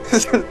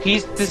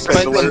 He's the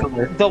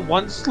Spendler. the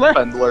once-ler.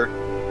 Spendler.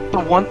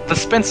 The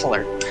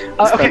Spencler.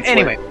 Okay, Spencler.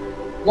 anyway.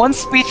 One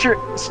speecher.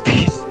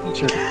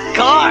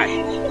 God!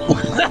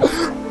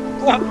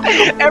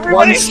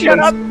 Everybody shut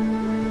up!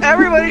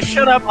 Everybody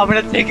shut up! I'm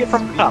gonna take it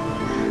from the top.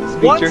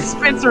 Once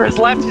Spencer has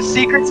left his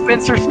secret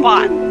Spencer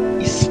spot,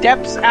 he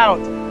steps out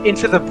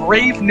into the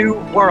brave new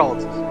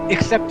world.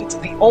 Except it's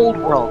the old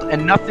world,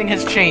 and nothing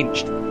has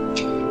changed.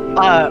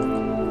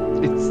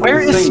 Where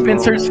is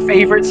Spencer's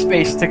favorite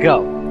space to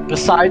go,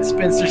 besides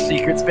Spencer's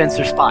secret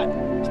Spencer spot?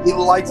 He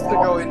likes to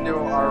go into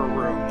our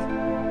room.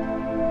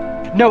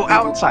 No,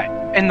 outside,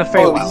 in the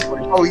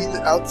Feywild. He's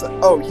outside.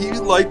 Oh, he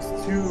likes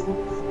to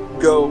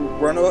go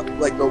run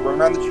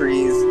around the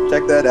trees,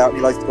 check that out. And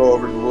he likes to go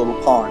over to the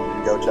little pond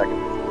and go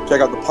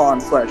check out the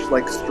pond /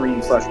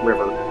 stream /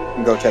 river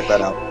and go check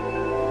that out.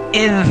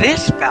 In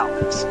this bout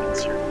of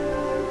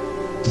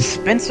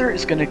Spencer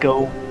is going to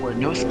go where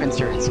no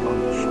Spencer has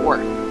gone before.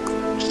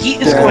 He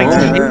is going to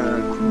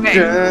make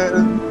his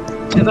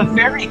way to the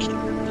fairy kingdom.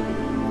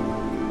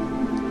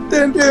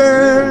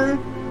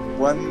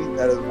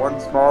 That is one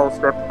small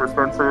step for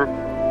Spencer,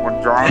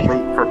 one giant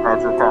leap for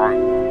Petrichor.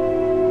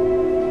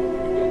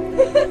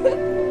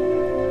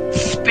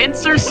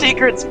 Spencer's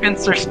secret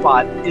Spencer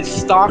spot is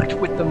stocked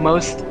with the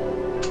most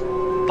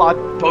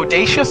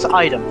bodacious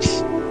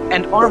items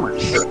and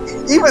armors.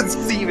 Even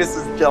Seamus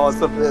is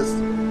jealous of this.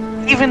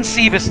 Even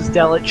Seamus is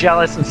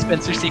jealous of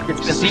Spencer's secret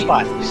Spencer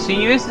spot.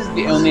 Seamus is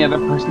the only other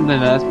person that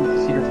knows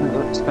the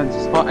secret Spencer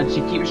spot, and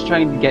she keeps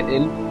trying to get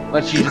in,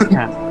 but she just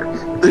can't.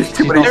 There's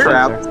too many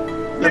traps.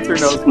 Spencer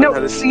knows how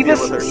to deal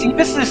with her.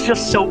 Seamus is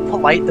just so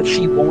polite that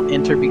she won't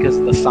enter because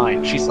of the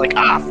sign. She's like,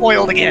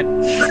 foiled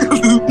again.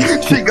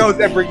 She goes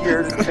every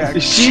year to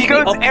check. She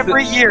goes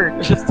every year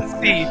just to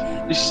see.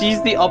 She's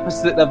the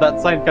opposite of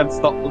that sign. Can't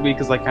stop me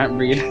because I can't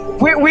read.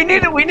 We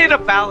need a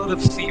ballad of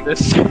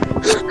Seamus.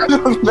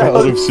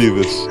 Ballad of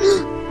Seamus.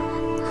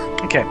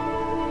 Okay.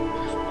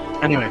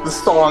 Anyway, The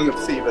song of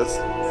Seamus.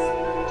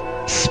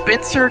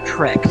 Spencer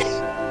treks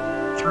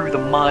through the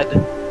mud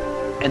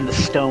and the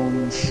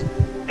stones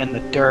and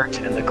the dirt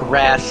and the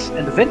grass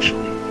and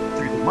eventually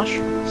through the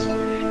mushrooms.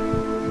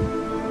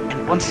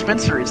 Once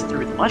Spencer is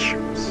through the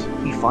mushrooms,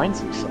 he finds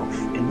himself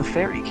in the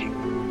Fairy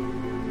Kingdom.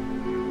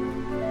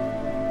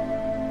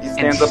 He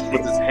stands up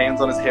with his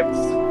hands on his hips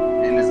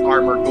and his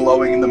armor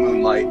glowing in the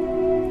moonlight.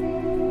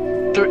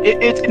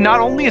 It's not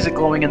only is it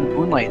glowing in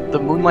the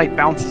moonlight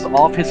bounces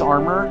off his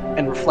armor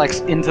and reflects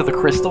into the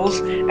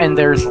crystals, and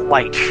there's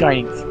light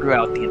shining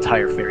throughout the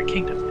entire Fairy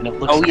Kingdom, and it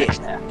looks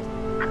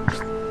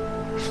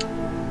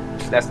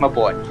That's my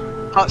boy.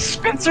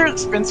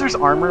 Spencer's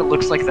armor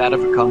looks like that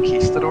of a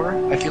conquistador.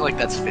 I feel like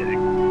that's fitting.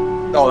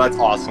 Oh, that's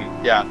awesome.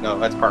 Yeah, no,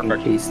 that's perfect.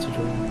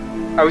 Conquistador.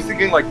 I was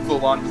thinking like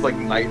full-on just like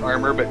knight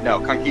armor, but no,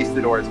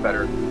 conquistador is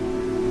better.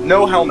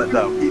 No helmet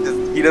though.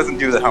 He doesn't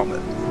do the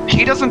helmet.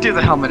 He doesn't do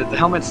the helmet. The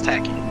helmet's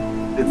tacky.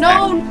 It's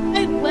No,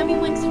 Lemmy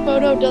Link's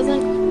photo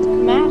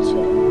doesn't match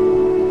it.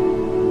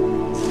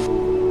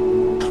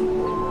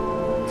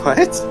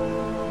 What?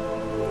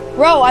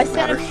 Bro, I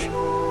sent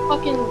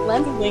fucking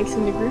Lemmy Links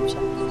in the group chat.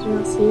 Did you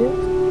want to see it?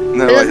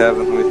 No, I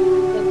haven't.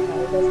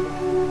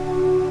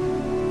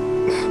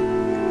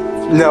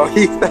 No,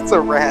 that's a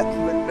rat,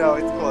 but no,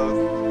 it's close.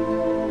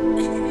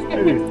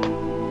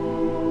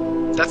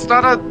 That's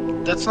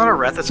not a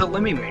rat. That's a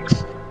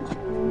Lemmy-Winks.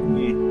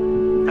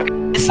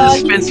 This is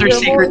Spencer's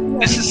secret.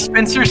 This is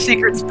Spencer's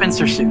secret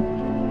Spencer suit.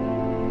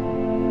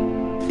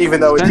 Even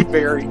though it's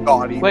very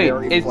gaudy,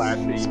 very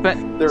flashy,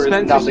 there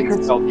is nothing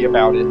stealthy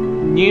about it.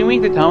 You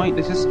mean to tell me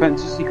this is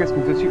Spencer's secret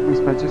Spencer suit from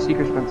Spencer's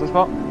secret Spencer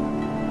spot?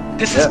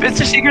 This is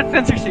Spencer's secret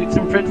Spencer suit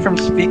from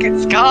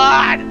Speaker's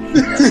God.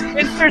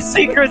 Spencer's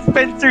secret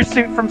Spencer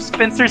suit from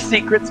Spencer's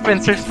secret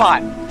Spencer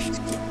spot.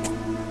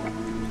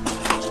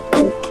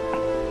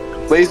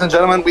 Ladies and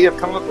gentlemen, we have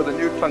come up with a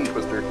new tongue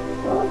twister.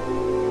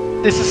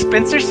 This is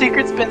Spencer's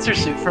secret Spencer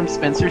suit from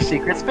Spencer's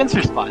secret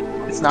Spencer spot.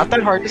 It's not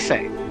that hard to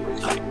say.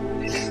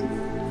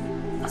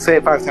 Say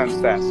it 5 times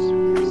fast.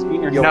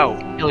 Speeder. No,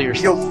 kill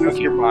yourself. You'll lose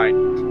your mind.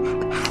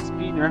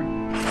 Speeder.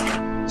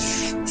 Speeder.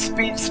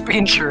 Secret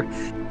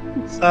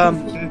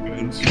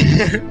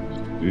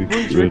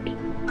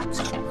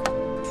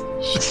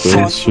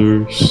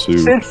Spencer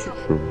suit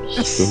from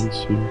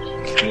Spencer's.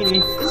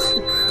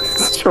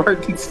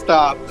 Jordan,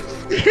 stop.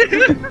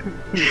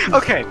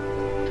 Okay,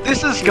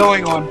 this is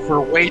going on for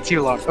way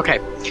too long. Okay.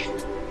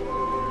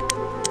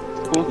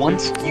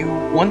 Once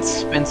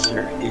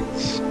Spencer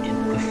is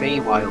in the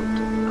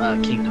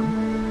Feywild Kingdom,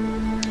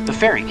 the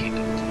Fairy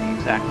Kingdom to be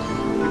exact,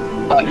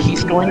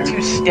 he's going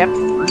to step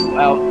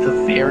throughout the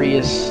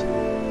various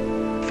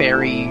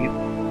fairy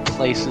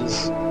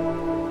places.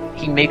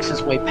 He makes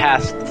his way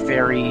past the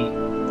fairy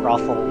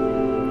brothel,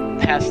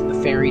 past the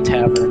fairy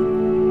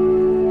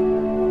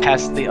tavern,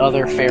 past the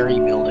other fairy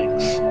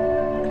buildings,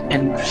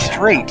 and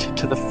straight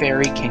to the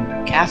Fairy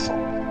Kingdom Castle.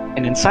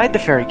 And inside the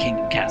Fairy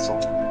Kingdom Castle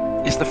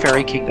is the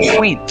Fairy Kingdom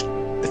Queen.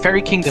 The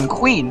Fairy Kingdom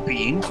Queen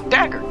being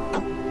Dagger.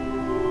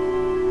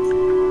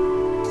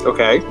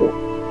 Okay.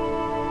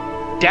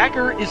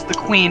 Dagger is the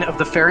queen of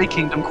the Fairy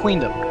Kingdom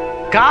Queendom.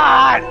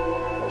 God!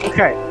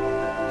 Okay.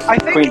 I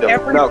think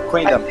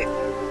Queendom.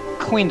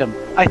 Queendom.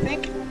 I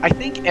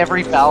think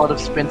every ballad of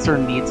Spencer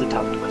needs a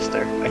tongue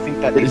twister. I think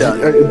that needs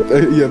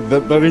Yeah,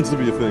 that needs to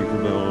be a thing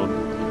from now on.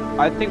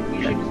 I think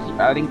we should keep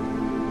adding.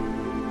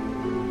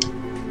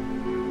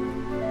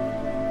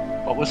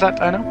 What was that,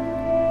 Dino?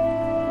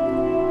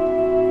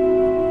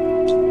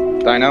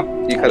 Dino,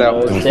 you cut out.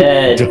 Oh,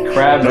 dead.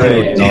 Crab Dino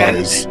brain.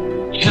 dies.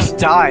 He just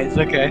dies,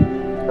 okay.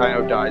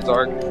 Dino dies,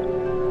 Ark.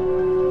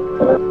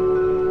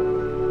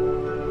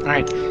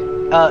 Alright.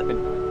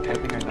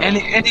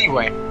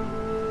 Anyway,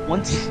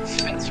 once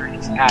Spencer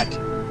is at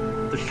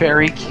the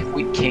Fairy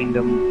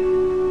Kingdom...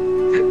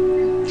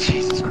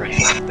 Jesus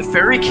Christ. The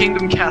Fairy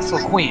Kingdom Castle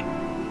Queen.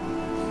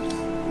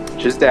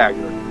 Which is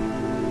Dagger.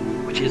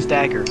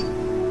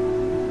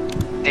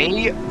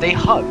 They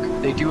hug.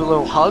 They do a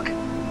little hug. Is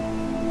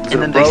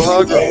And it then a bro they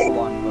hug or a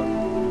blonde hug?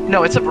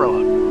 No, it's a bro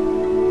hug.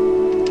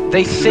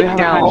 They sit they have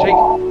a down. handshake?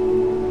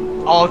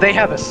 Oh, they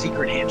have a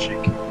secret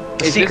handshake.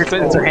 The Is secret this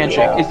Spencer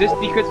handshake. Is this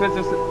secret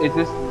Spencer? Is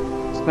this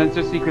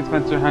Spencer's secret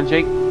Spencer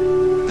handshake?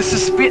 This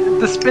is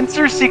the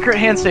Spencer secret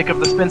handshake of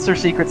the Spencer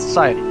Secret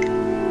Society.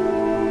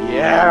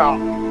 Yeah.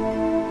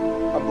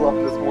 I'm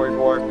loving this more and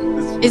more.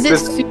 Is it a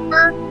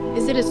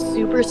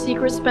super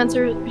secret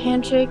Spencer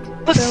handshake?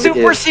 The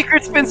super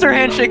secret Spencer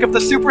handshake of the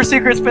super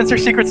secret Spencer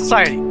Secret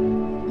Society.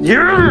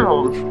 Yeah.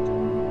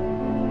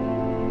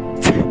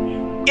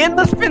 In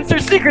the Spencer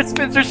Secret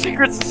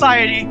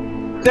Society,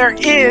 there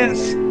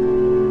is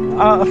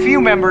a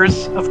few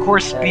members, of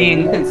course,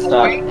 being You can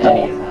stop any of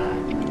that.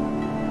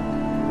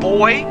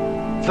 Boy,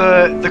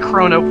 the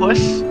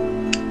Chronopus,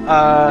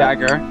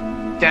 Dagger,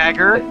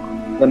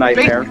 The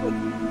nightmare.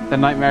 The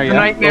nightmare. the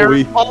Nightmare,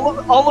 Doughy.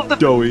 all of the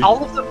Doughy.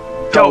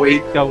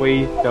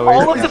 Doughy.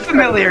 All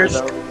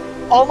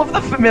of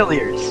the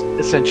familiars,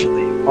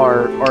 essentially,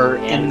 are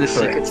in the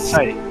secret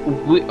society.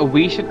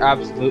 We should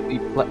absolutely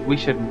play.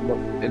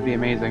 It'd be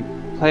amazing.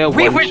 Play a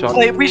We one shot.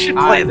 should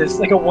play this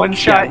like a one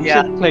shot. We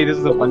Yeah. should play this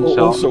as a one shot.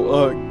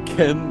 Also,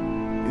 can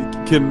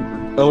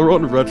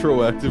Elrond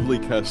retroactively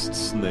cast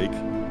Snake?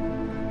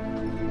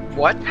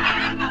 What?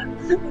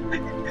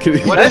 Can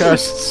you What is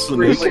cast snake?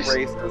 Really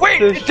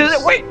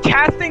racist. Wait,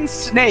 casting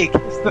snake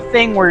is the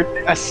thing where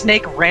a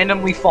snake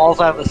randomly falls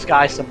out of the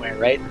sky somewhere,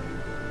 right?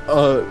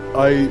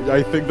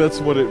 I think that's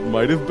what it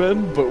might have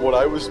been, but what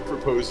I was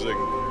proposing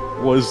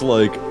was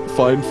like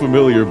find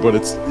familiar, but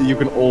it's you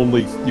can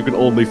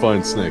only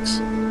find snakes.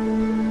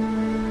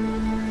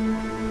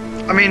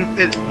 I mean,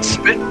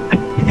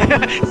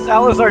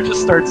 Salazar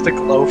just starts to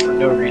glow for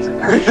no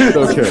reason.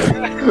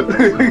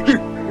 Okay.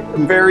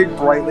 Very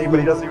brightly, but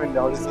he doesn't even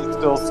notice he's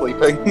still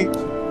sleeping.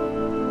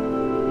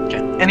 Okay.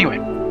 Anyway,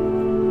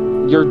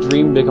 Your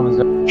dream becomes.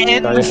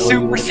 in the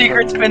super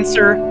secret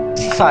Spencer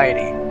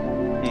Society,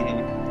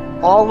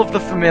 all of the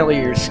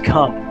familiars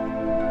come.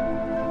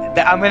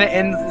 I'm gonna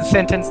end the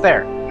sentence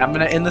there. I'm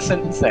gonna need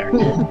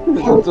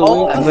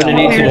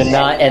you to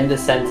not end the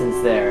sentence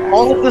there.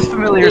 All of the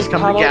familiars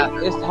come together.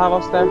 Is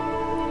Talos there?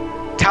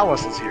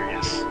 Talos is here,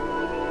 yes.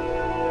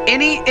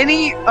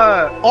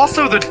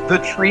 Also the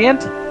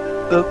treant,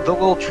 the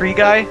little tree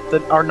guy,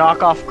 our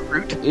knockoff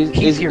Groot,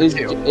 he's here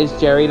too. Is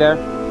Jerry there?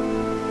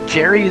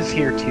 Jerry is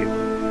here too.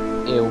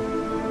 Ew.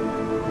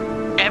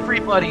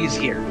 Everybody's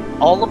here.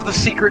 All of the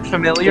secret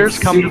familiars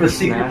come to the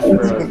secret.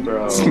 Smash Bros,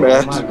 bro.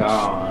 Smash. Oh my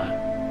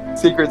god.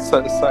 Secret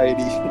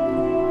Society.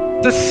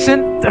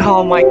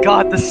 Oh my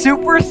god, the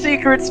super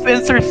secret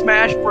Spencer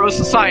Smash Bros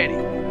Society.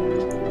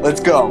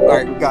 Let's go.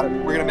 Alright, we got it.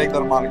 We're gonna make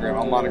that a monogram.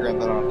 I'll monogram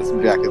that onto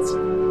some jackets.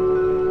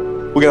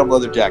 We'll get them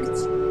leather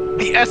jackets.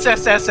 The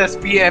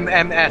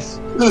SSSSBMMS.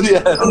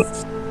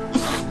 Yes.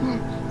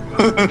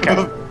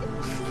 Okay.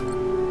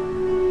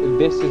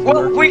 This is.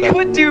 Well, we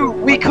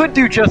could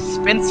do just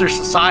Spencer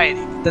Society.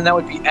 Then that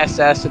would be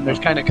SS, and there's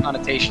kind of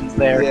connotations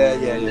there. Yeah.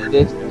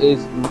 This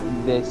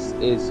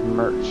is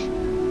merch.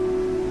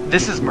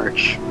 This is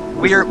merch.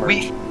 We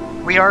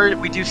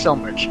do sell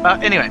merch.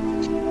 Anyway.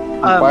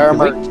 Buy our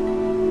merch.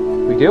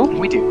 We do?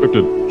 We do.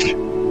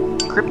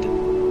 Cryptid.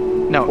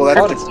 No, Well, that's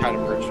Cryptid's kind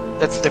of merch.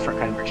 That's a different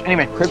kind of merch.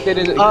 Anyway, Cryptid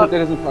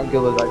isn't from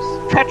Gilda Dice.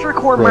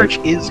 Petrichor Right. merch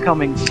is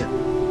coming soon.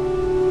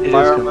 It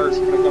Buy is our coming merch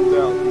soon. when it comes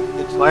out.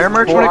 Buy our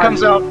merch when it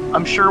comes out.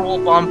 I'm sure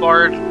we'll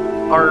bombard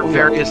our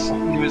various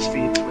news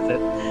feeds with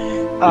it.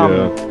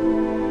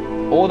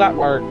 All that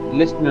are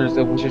listeners,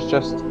 which is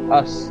just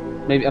us,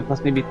 maybe and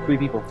plus maybe 3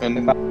 people.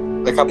 And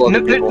a couple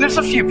other people. There's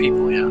a few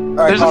people, yeah.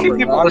 Alright, There's a few onward.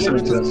 people Onward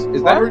listening to this.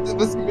 Is that? Onward to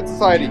the Secret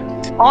Society.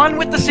 On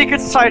with the Secret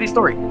Society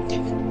story.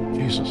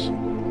 Jesus.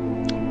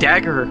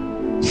 Dagger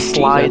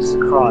slides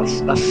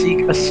across a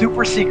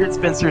super secret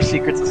Spencer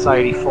Secret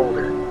Society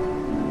folder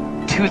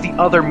to the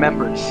other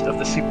members of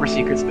the super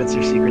secret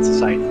Spencer Secret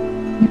Society.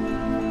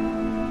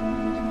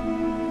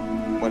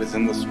 What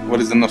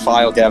is in the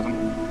file, Gavin?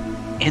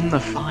 In the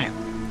file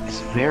is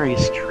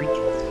various trinkets.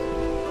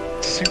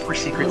 Super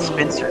secret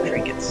Spencer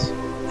trinkets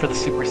for the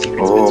super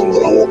secret Spencer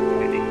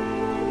Society.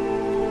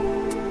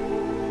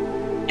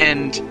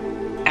 And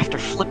after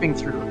flipping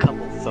through a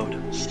couple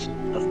photos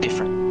of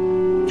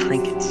different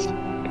trinkets,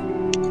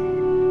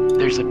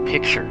 there's a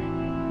picture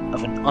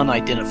of an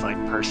unidentified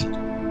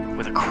person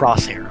with a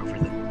crosshair over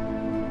them.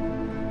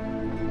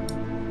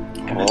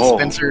 And then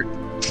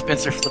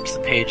Spencer flips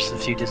the page so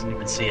she doesn't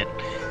even see it,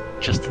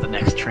 just to the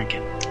next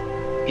trinket.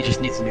 He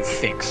just needs a new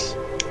fix.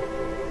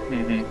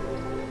 Mm-hmm.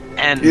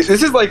 And This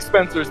is like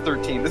Spencer's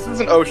 13. This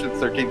isn't Ocean's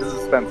 13. This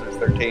is Spencer's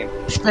 13.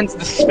 this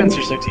is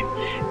Spencer's 13.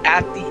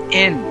 At the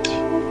end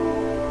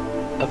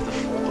of the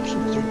folder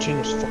Ocean's 13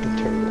 is fucking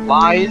terrible.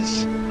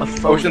 lies a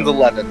photo Ocean's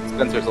 11.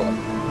 Spencer's 11.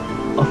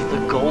 of the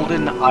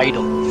golden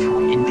idol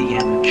from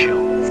Indiana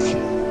Jones.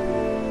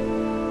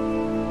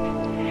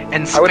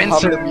 And I would hum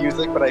Spencer the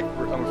music, but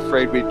I'm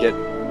afraid we'd get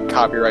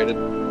copyrighted.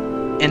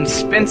 and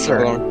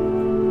Spencer,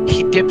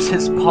 he dips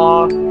his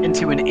paw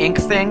into an ink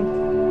thing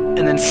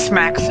and then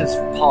smacks his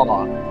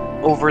paw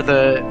over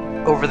the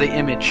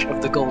image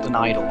of the golden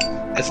idol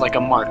as like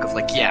a mark of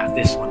like, yeah,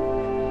 this one.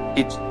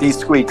 He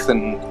squeaks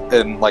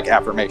in like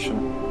affirmation.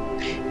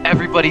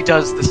 Everybody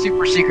does the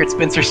super secret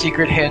Spencer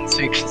Secret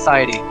Handshake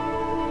Society.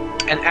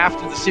 And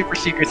after the super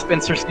secret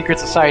Spencer Secret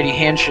Society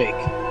handshake,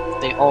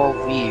 they all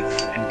leave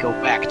and go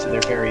back to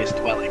their various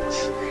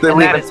dwellings. They And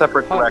leave that in is-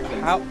 separate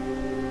directions.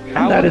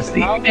 And that is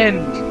the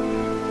end.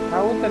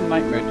 How would the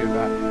nightmare do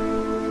that?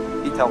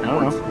 He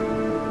teleports.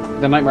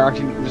 The nightmare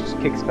actually just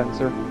kicks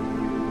Spencer.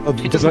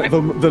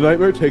 The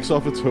nightmare takes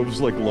off its hooves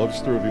like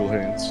loves to reveal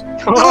hands.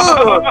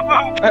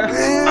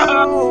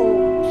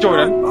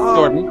 Jordan.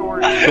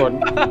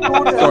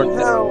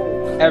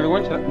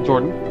 Everyone, shut up.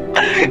 Jordan.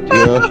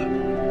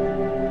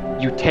 Yeah.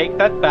 You take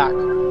that back.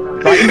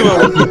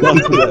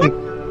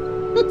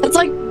 It's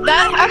like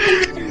that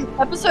happened in an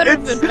episode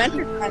of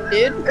Adventure Time,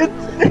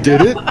 dude.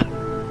 Did it?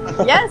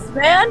 Yes,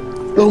 man.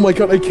 Oh my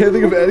god, I can't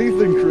think of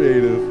anything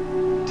creative.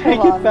 Take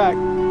Hold it on. back.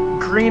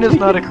 Green is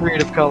not a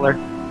creative color.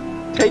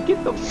 Take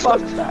it the fuck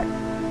back.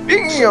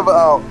 Speaking of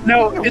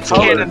No, it's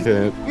color. canon.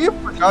 Can't. we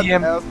have forgotten Yeah.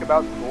 to ask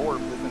about Gorb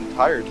this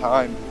entire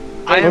time.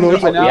 I Oh, no, am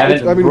it's not- I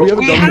haven't I mean, we haven't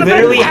We done haven't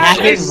literally had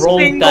a haven't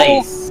rolled single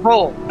dice.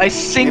 roll. A We've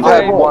single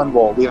had roll. one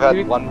roll. We've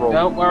had one roll.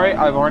 Don't worry,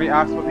 I've already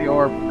asked about the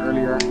orb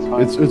earlier. It's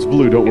fine. It's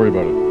blue, don't worry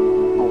about it.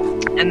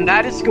 And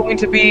that is going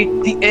to be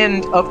the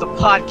end of the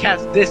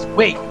podcast this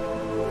week.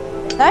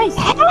 Nice.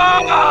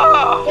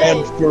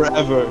 And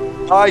forever.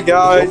 Bye,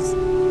 guys.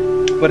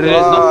 But it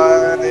is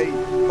not.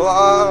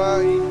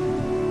 Bye.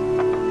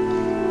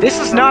 This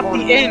is not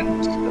the end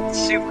of the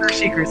Super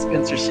Secret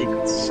Spencer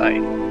Secret Society.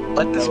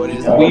 Let this be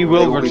known. We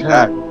will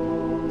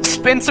return.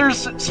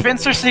 Spencer's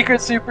Secret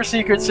Super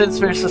Secret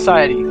Spencer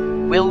Society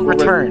will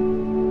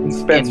return.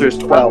 Spencer's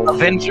in 12.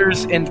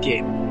 Avengers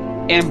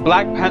Endgame. In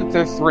Black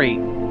Panther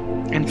 3.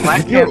 And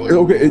Black Yeah, Panther.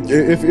 okay,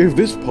 if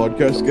this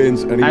podcast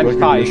gains any And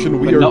recognition,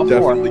 five, we but are not four.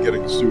 definitely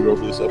getting sued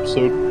over this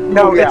episode.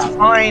 No, it's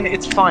fine.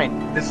 It's fine.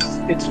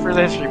 It's for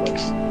the history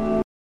books.